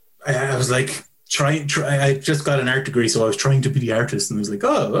was like, I just got an art degree, so I was trying to be the artist. And I was like,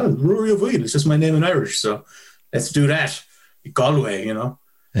 Rory O'Wheel, it's just my name in Irish. So let's do that. Galway,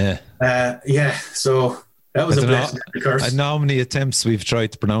 Yeah. So that was a blessing and a curse. I know how many attempts we've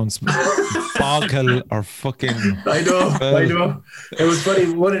tried to pronounce Bogle or fucking... I know. It was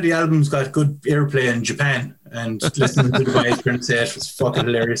funny. One of the albums got good airplay in Japan, and listening to the guys say it was fucking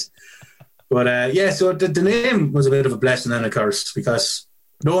hilarious. But so the name was a bit of a blessing and a curse, because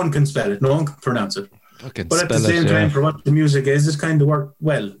No one can spell it. No one can pronounce it. Fucking but at the spell same it, time, yeah. for what the music is, it's kind of worked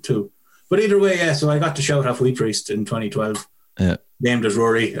well too. But either way, yeah. So I got to shout off Wee Priest in 2012. Yeah. Named as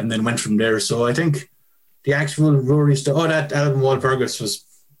Rory, and then went from there. So I think the actual Rory stuff. Oh, that album Walpurgis was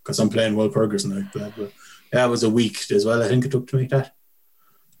because I'm playing Walpurgis now. But that was a week as well. I think it took to make that.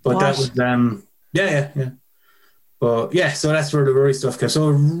 But that was yeah. But yeah, so that's where the Rory stuff came. So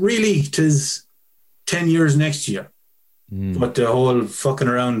really, 'tis 10 years next year. But the whole fucking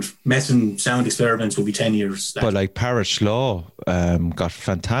around messing sound experiments will be 10 years. But like Parish Law got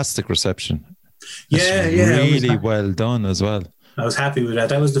fantastic reception. Yeah, really well done as well. I was happy with that.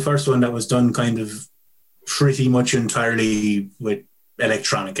 That was the first one that was done kind of pretty much entirely with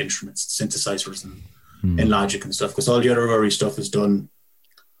electronic instruments, synthesizers and Logic and stuff. Because all the other Rory stuff is done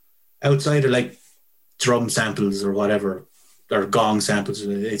outside of like drum samples or whatever, or gong samples.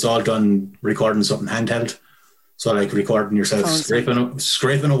 It's all done recording something handheld. So like recording yourself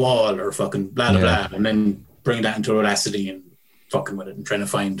scraping a wall or fucking blah, blah, blah, and then bring that into Audacity and fucking with it and trying to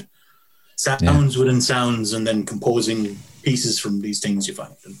find sounds within sounds and then composing pieces from these things you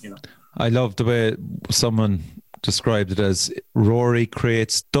find. And, you know, I love the way someone described it as Rory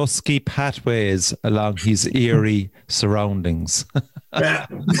creates dusky pathways along his eerie surroundings. Yeah.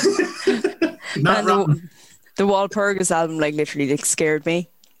 Not wrong. The Walpurgis album like literally like scared me.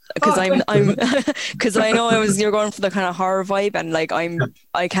 Because I'm because I know you're going for the kind of horror vibe, and like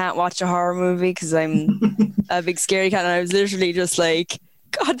I can't watch a horror movie because I'm a big scary cat, and I was literally just like,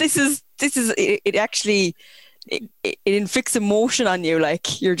 God, this is it actually it inflicts emotion on you,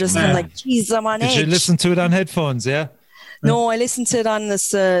 like you're just kind of like, Jesus, I'm on edge. Did you listen to it on headphones? Yeah. No, I listened to it on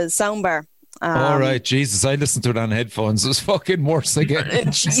this soundbar. All right, Jesus, I listened to it on headphones. It was fucking worse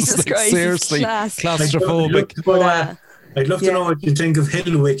again. Jesus Christ, seriously, claustrophobic. I'd love to know what you think of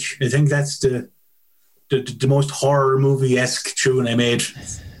Hill Witch. I think that's the most horror movie-esque tune I made.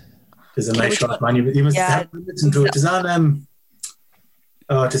 There's a nice shot, man. You must have to listen to it. It's on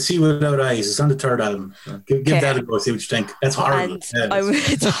To See Without Eyes. It's on the third album. Give that a go, see what you think. That's horrible. It's horrible.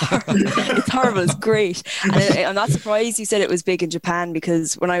 It's horrible. It's great. And I'm not surprised you said it was big in Japan,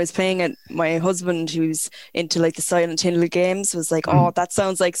 because when I was playing it, my husband, who's into like the Silent Hill games, was like, oh, that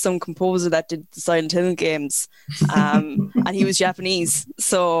sounds like some composer that did the Silent Hill games. And he was Japanese.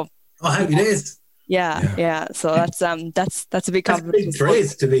 So happy days. Yeah. So that's a big compliment. That's a big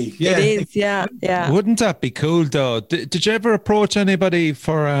praise to be. Yeah. It is. Yeah. Wouldn't that be cool though? Did you ever approach anybody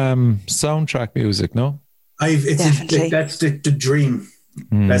for soundtrack music? No. That's the dream.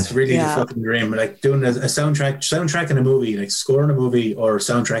 That's really the fucking dream. Like doing a soundtrack in a movie, like scoring a movie or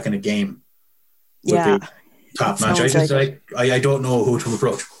soundtrack in a game. Would be top notch. I don't know who to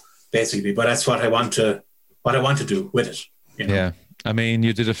approach, basically, but that's what I want to do with it. You know? Yeah. I mean,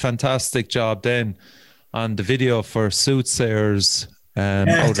 you did a fantastic job then on the video for Soothsayers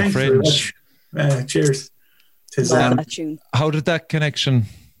Out of Fringe. Cheers. How did that connection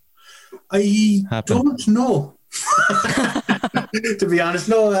happen? Don't know. To be honest,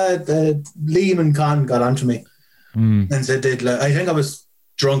 no. Liam and Con got onto me and said I think I was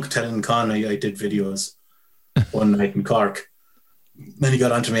drunk telling Con I did videos one night in Cork. Then he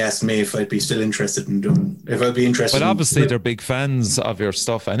got onto me, asked me if I'd be still interested in doing, if I'd be interested. But obviously they're big fans of your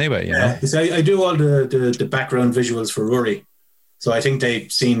stuff anyway, you know. So I do all the background visuals for Rory, so I think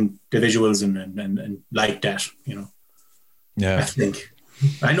they've seen the visuals and liked that, you know. Yeah,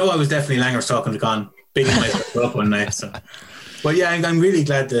 I know I was definitely Langers talking to Con, bigging myself up one night. So, but yeah, I'm really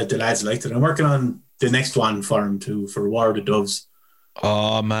glad that the lads liked it. I'm working on the next one for him too, for War of the Doves.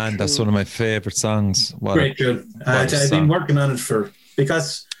 Oh man, that's one of my favorite songs. Great tune. I've been working on it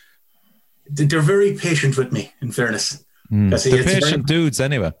because they're very patient with me, in fairness. They're patient dudes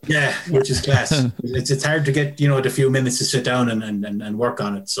anyway. Yeah, which is class. It's hard to get, the few minutes to sit down and work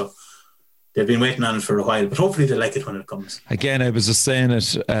on it. So they've been waiting on it for a while, but hopefully they like it when it comes. Again, I was just saying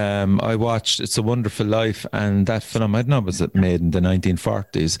it. I watched It's a Wonderful Life, and that film, I don't know, was it made in the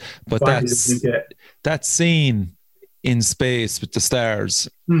 1940s? But that scene in space with the stars,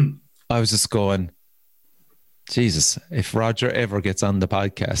 I was just going, Jesus, if Rodger ever gets on the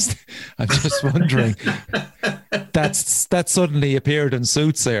podcast, I'm just wondering, that suddenly appeared in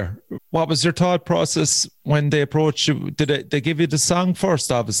Soothsayer. What was your thought process when they approached you? Did they give you the song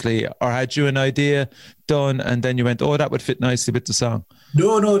first, obviously, or had you an idea done and then you went, oh, that would fit nicely with the song?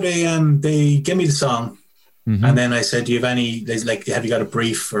 No, they gave me the song, and then I said, do you have any, have you got a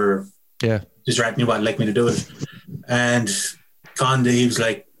brief or just write me what I'd like me to do it? And Conde, he was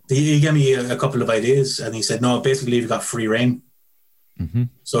like, he gave me a couple of ideas, and he said, no, basically you've got free reign.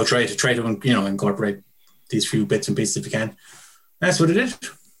 So try to incorporate these few bits and pieces if you can. That's what it is.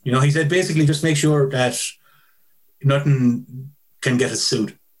 He said basically just make sure that nothing can get us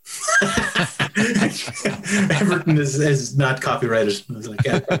sued. Everton is not copyrighted. I was like,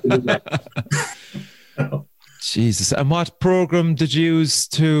 yeah, I can do that. Jesus. And what program did you use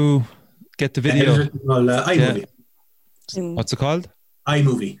to get the video? iMovie. What's it called?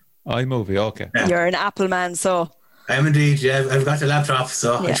 iMovie. iMovie, okay. Yeah. You're an Apple man, so. I am indeed, yeah. I've got a laptop,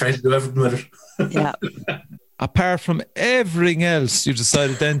 so I try to do everything with it. Yeah. Apart from everything else, you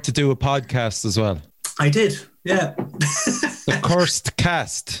decided then to do a podcast as well. I did, yeah. The Cursed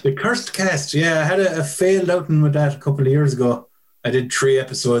Cast. The Cursed Cast, yeah. I had a failed outing with that a couple of years ago. I did 3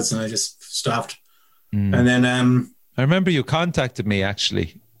 episodes and I just stopped. And then I remember you contacted me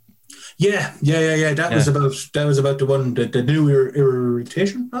actually. Yeah. That was about the one, the new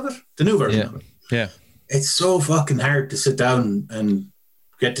irritation of it, the new version of it. Yeah. It's so fucking hard to sit down and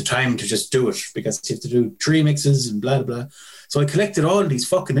get the time to just do it because you have to do 3 mixes and blah, blah. So I collected all these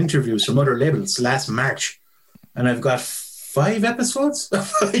fucking interviews from other labels last March and I've got 5 episodes,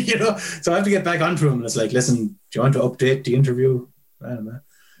 you know, so I have to get back onto them. And it's like, listen, do you want to update the interview? I don't know.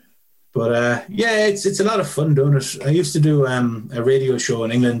 But yeah, it's a lot of fun doing it. I used to do a radio show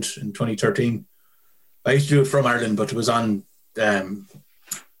in England in 2013. I used to do it from Ireland, but it was on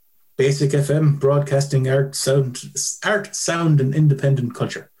Basic FM, broadcasting art, sound, and independent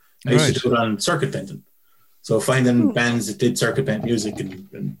culture. I used to do it on Circuit Benton. So finding bands that did circuit band music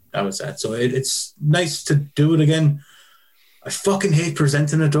and that was that. So it's nice to do it again. I fucking hate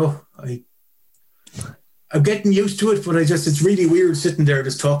presenting it though. I'm getting used to it, but it's really weird sitting there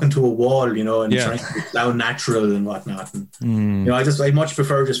just talking to a wall, you know, and trying to sound natural and whatnot. And, you know, I much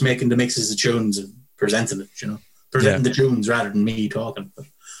prefer just making the mixes of tunes and presenting it, you know, presenting the tunes rather than me talking. But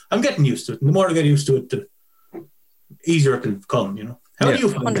I'm getting used to it. And the more I get used to it, the easier it will come, you know. How do you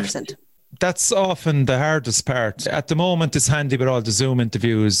find 100%. that? That's often the hardest part. At the moment, it's handy with all the Zoom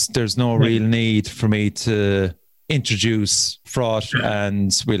interviews. There's no real need for me to introduce Fraught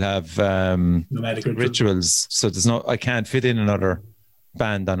and we'll have rituals. So I can't fit in another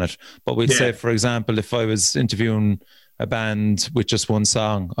band on it. But we'll say, for example, if I was interviewing a band with just one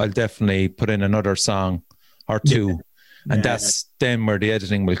song, I'll definitely put in another song or 2. And that's then where the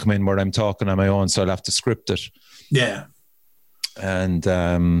editing will come in, where I'm talking on my own. So I'll have to script it. Yeah. And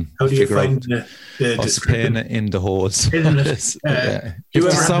how do you find the playing in the holes? You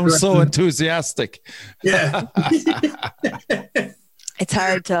sound so enthusiastic. Yeah. It's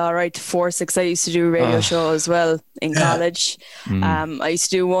hard to force because I used to do a radio show as well in college. I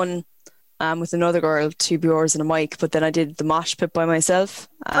used to do one with another girl, 2 viewers and a mic, but then I did the mosh pit by myself.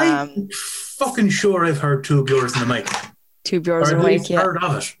 I'm fucking sure I've heard 2 viewers and a mic. 2 viewers and a mic, heard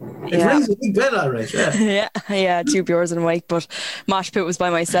of it. It rings a big bell, all right. Yeah, 2 viewers and a mic, but mosh pit was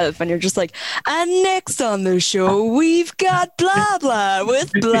by myself, and you're just like, and next on the show we've got blah blah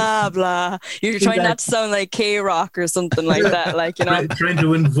with blah blah. You're trying not to sound like K-Rock or something like that, like, you know, trying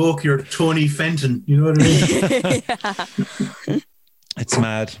to invoke your Tony Fenton. You know what I mean? It's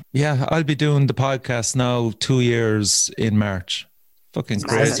mad. Yeah, I'll be doing the podcast now 2 years in March. Fucking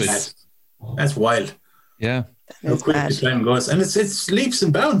crazy. That's wild. Yeah. How quick the time goes. And it's leaps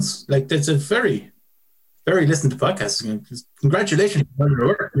and bounds. Like, that's a very, very listened to podcast. Congratulations on your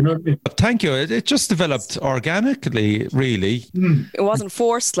work. You know what I mean? Thank you. It just developed organically, really. It wasn't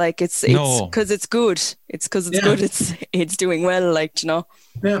forced. Like, it's because it's good. It's because it's good. It's doing well. Like, you know.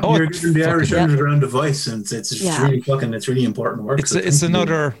 Yeah, you're giving the Irish underground a voice, and it's really it's really important work. It's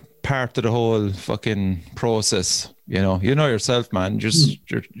another part of the whole fucking process. You know yourself, man.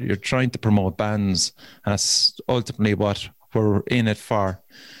 You're trying to promote bands, and that's ultimately what we're in it for.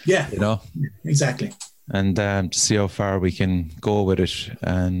 Yeah, you know, exactly. And to see how far we can go with it,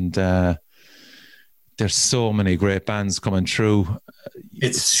 and there's so many great bands coming through.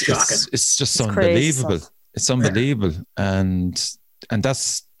 It's shocking. It's just unbelievable. It's unbelievable, and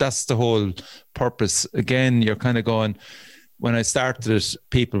that's the whole purpose. Again, you're kind of going. When I started it,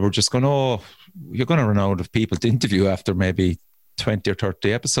 people were just going, "Oh, you're going to run out of people to interview after maybe 20 or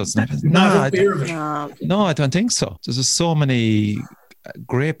 30 episodes." No, I don't think so. There's just so many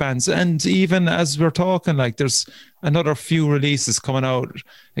great bands, and even as we're talking, like, there's another few releases coming out.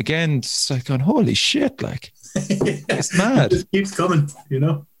 Again, it's like going, holy shit! Like, it's mad. It keeps coming, you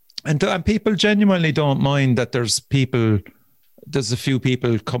know. And people genuinely don't mind that there's a few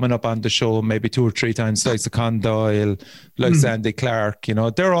people coming up on the show maybe 2 or 3 times, like the Con Doyle, like Sandy Clark, you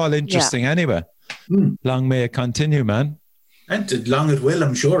know, they're all interesting anyway. Long may it continue, man. And long it will,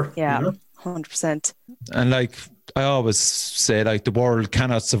 I'm sure. Yeah, you know? 100%. And like I always say, like, the world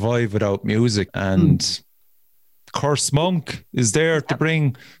cannot survive without music, and Curse Monk is there to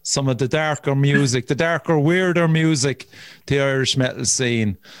bring some of the darker music, the darker, weirder music to the Irish metal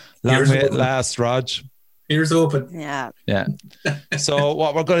scene. Long may it last, Rog. Ears open. Yeah. Yeah. So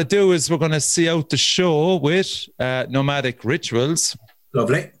what we're going to do is we're going to see out the show with Nomadic Rituals.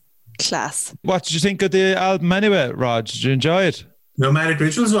 Lovely. Class. What did you think of the album anyway, Rod? Did you enjoy it? Nomadic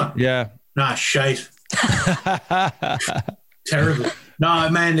Rituals one? Yeah. Nah, shite. Terrible. No,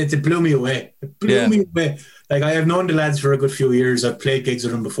 man, it blew me away. It blew me away. Like, I have known the lads for a good few years. I've played gigs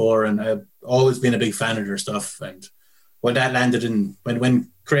with them before, and I've always been a big fan of their stuff. And when that landed in,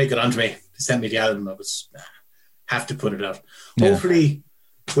 when Craig got onto me, he sent me the album, I was, have to put it out. Yeah. Hopefully,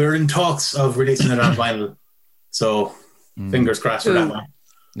 we're in talks of releasing it on vinyl. So, fingers crossed for that one.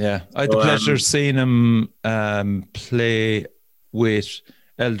 Yeah, I had the pleasure of seeing him play with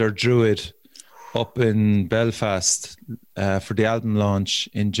Elder Druid up in Belfast for the album launch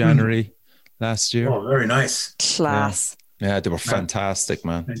in January last year. Oh, very nice. Class. Yeah, they were fantastic,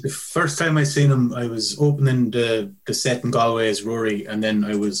 man. The first time I seen him, I was opening the set in Galway as Rory, and then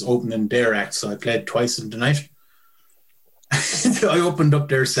I was opening their act, so I played twice in the night. I opened up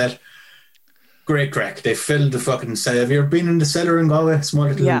their set. Great crack. They filled the fucking set. Have you ever been in the cellar in Galway? Small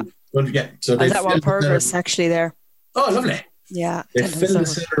little... Yeah. So they that one purpose actually there. Oh, lovely. Yeah. They filled the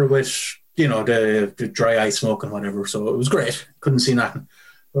cellar with, you know, the dry ice smoke and whatever, so it was great. Couldn't see nothing.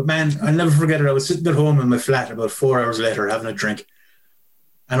 But man, I'll never forget it. I was sitting at home in my flat about 4 hours later having a drink,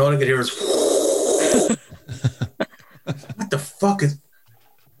 and all I could hear was what the fuck is...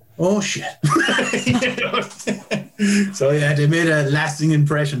 Oh shit. So yeah, they made a lasting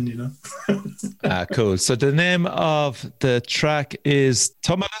impression, you know. Cool. So the name of the track is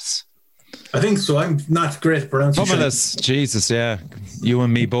Tumulus? I think so. I'm not great at pronouncing. Tumulus, Jesus, yeah. You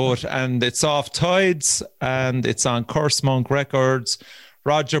and me both. And it's off Tides, and it's on Curse Monk Records.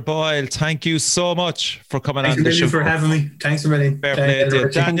 Rodger Boyle, thank you so much for coming on the show. Thanks for having me. Thanks a million. Fair play to you.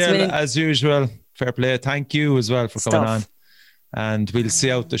 Daniel, as usual, fair play. Thank you as well for coming on. And we'll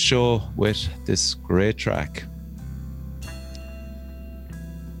see out the show with this great track.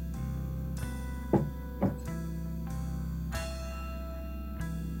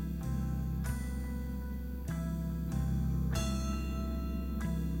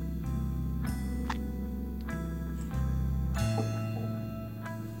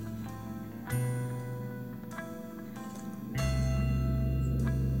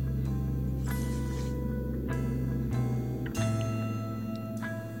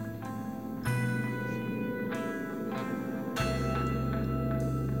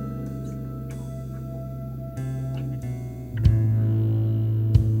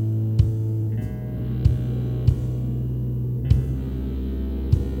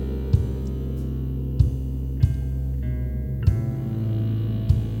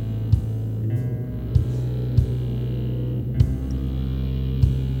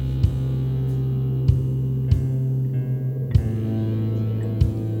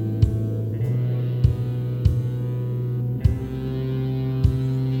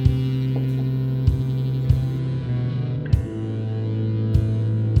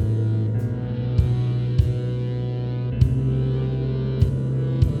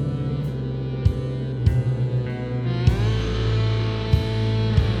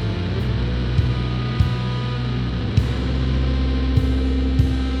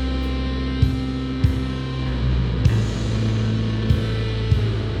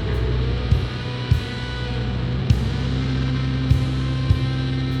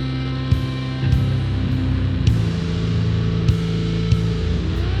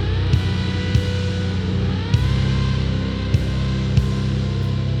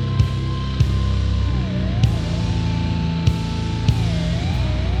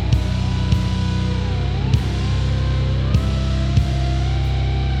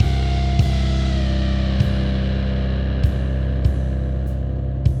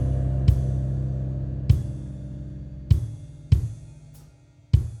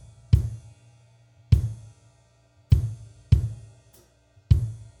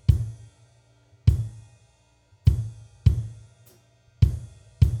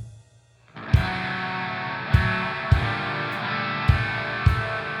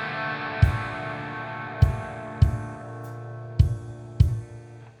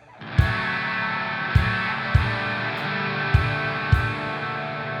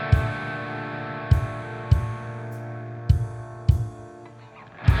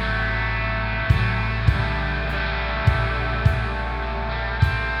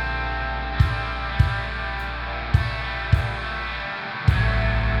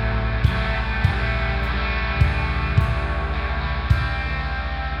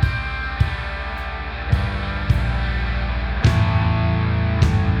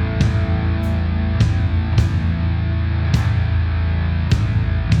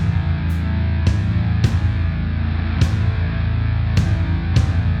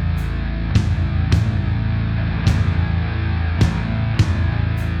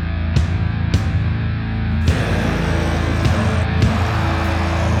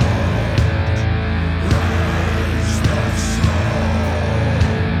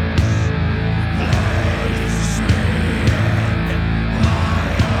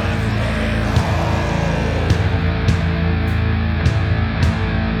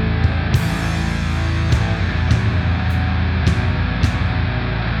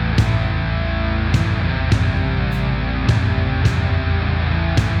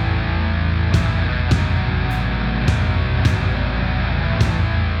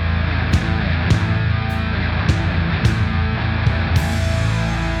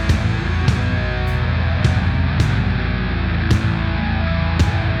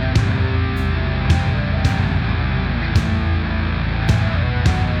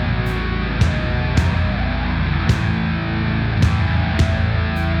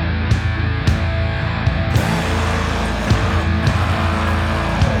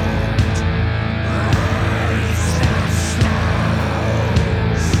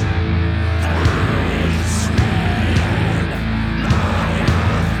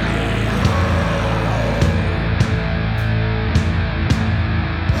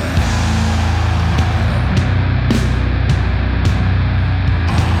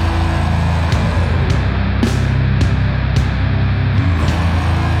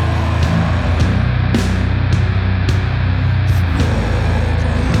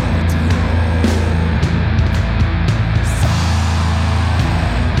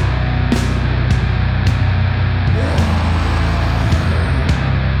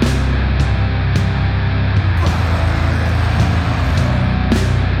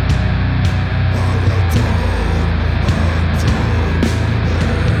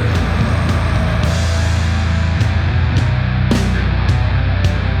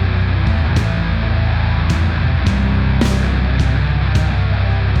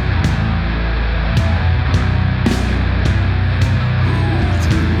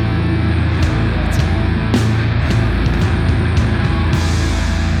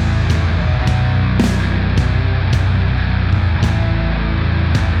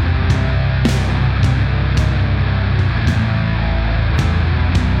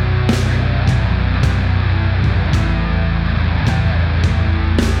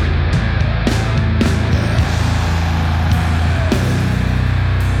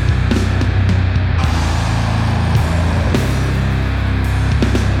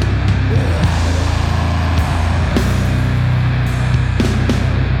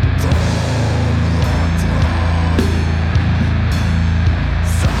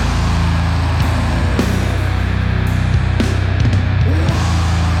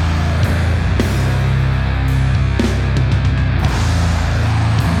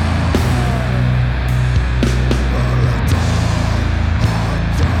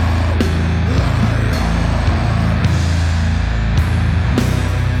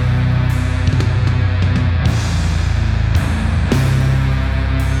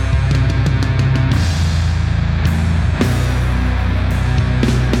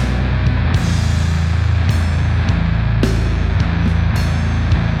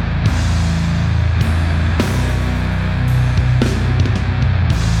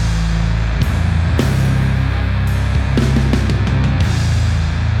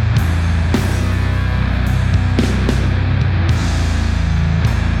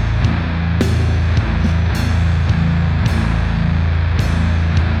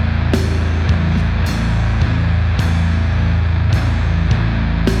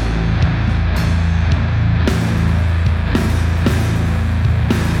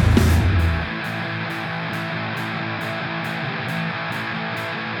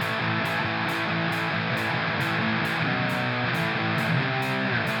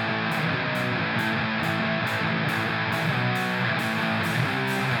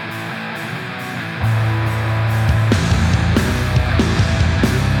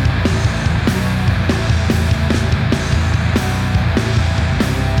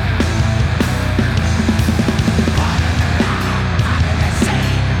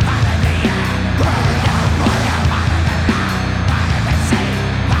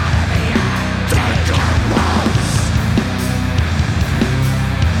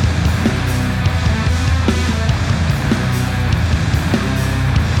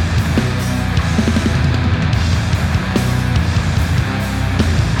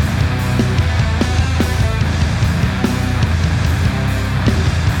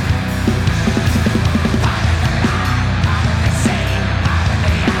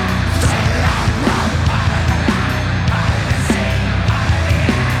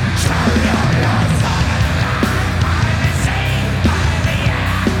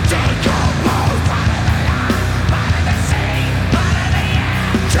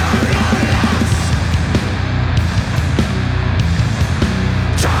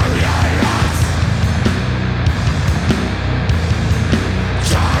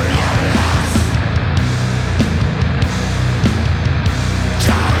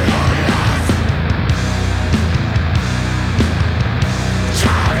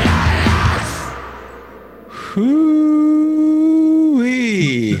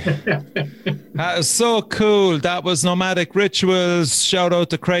 That is so cool. That was Nomadic Rituals. Shout out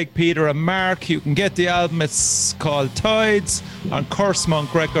to Craig, Peter, and Mark. You can get the album. It's called Tides on Curse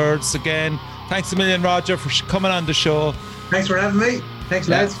Monk Records. Again, thanks a million, Rodger, for coming on the show. Thanks for having me. Thanks,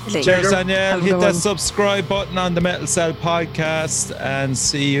 lads. Cheers, Danielle. Hit that subscribe button on the Metal Cell podcast and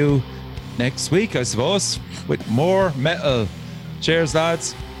see you next week, I suppose, with more metal. Cheers,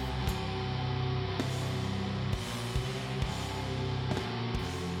 lads.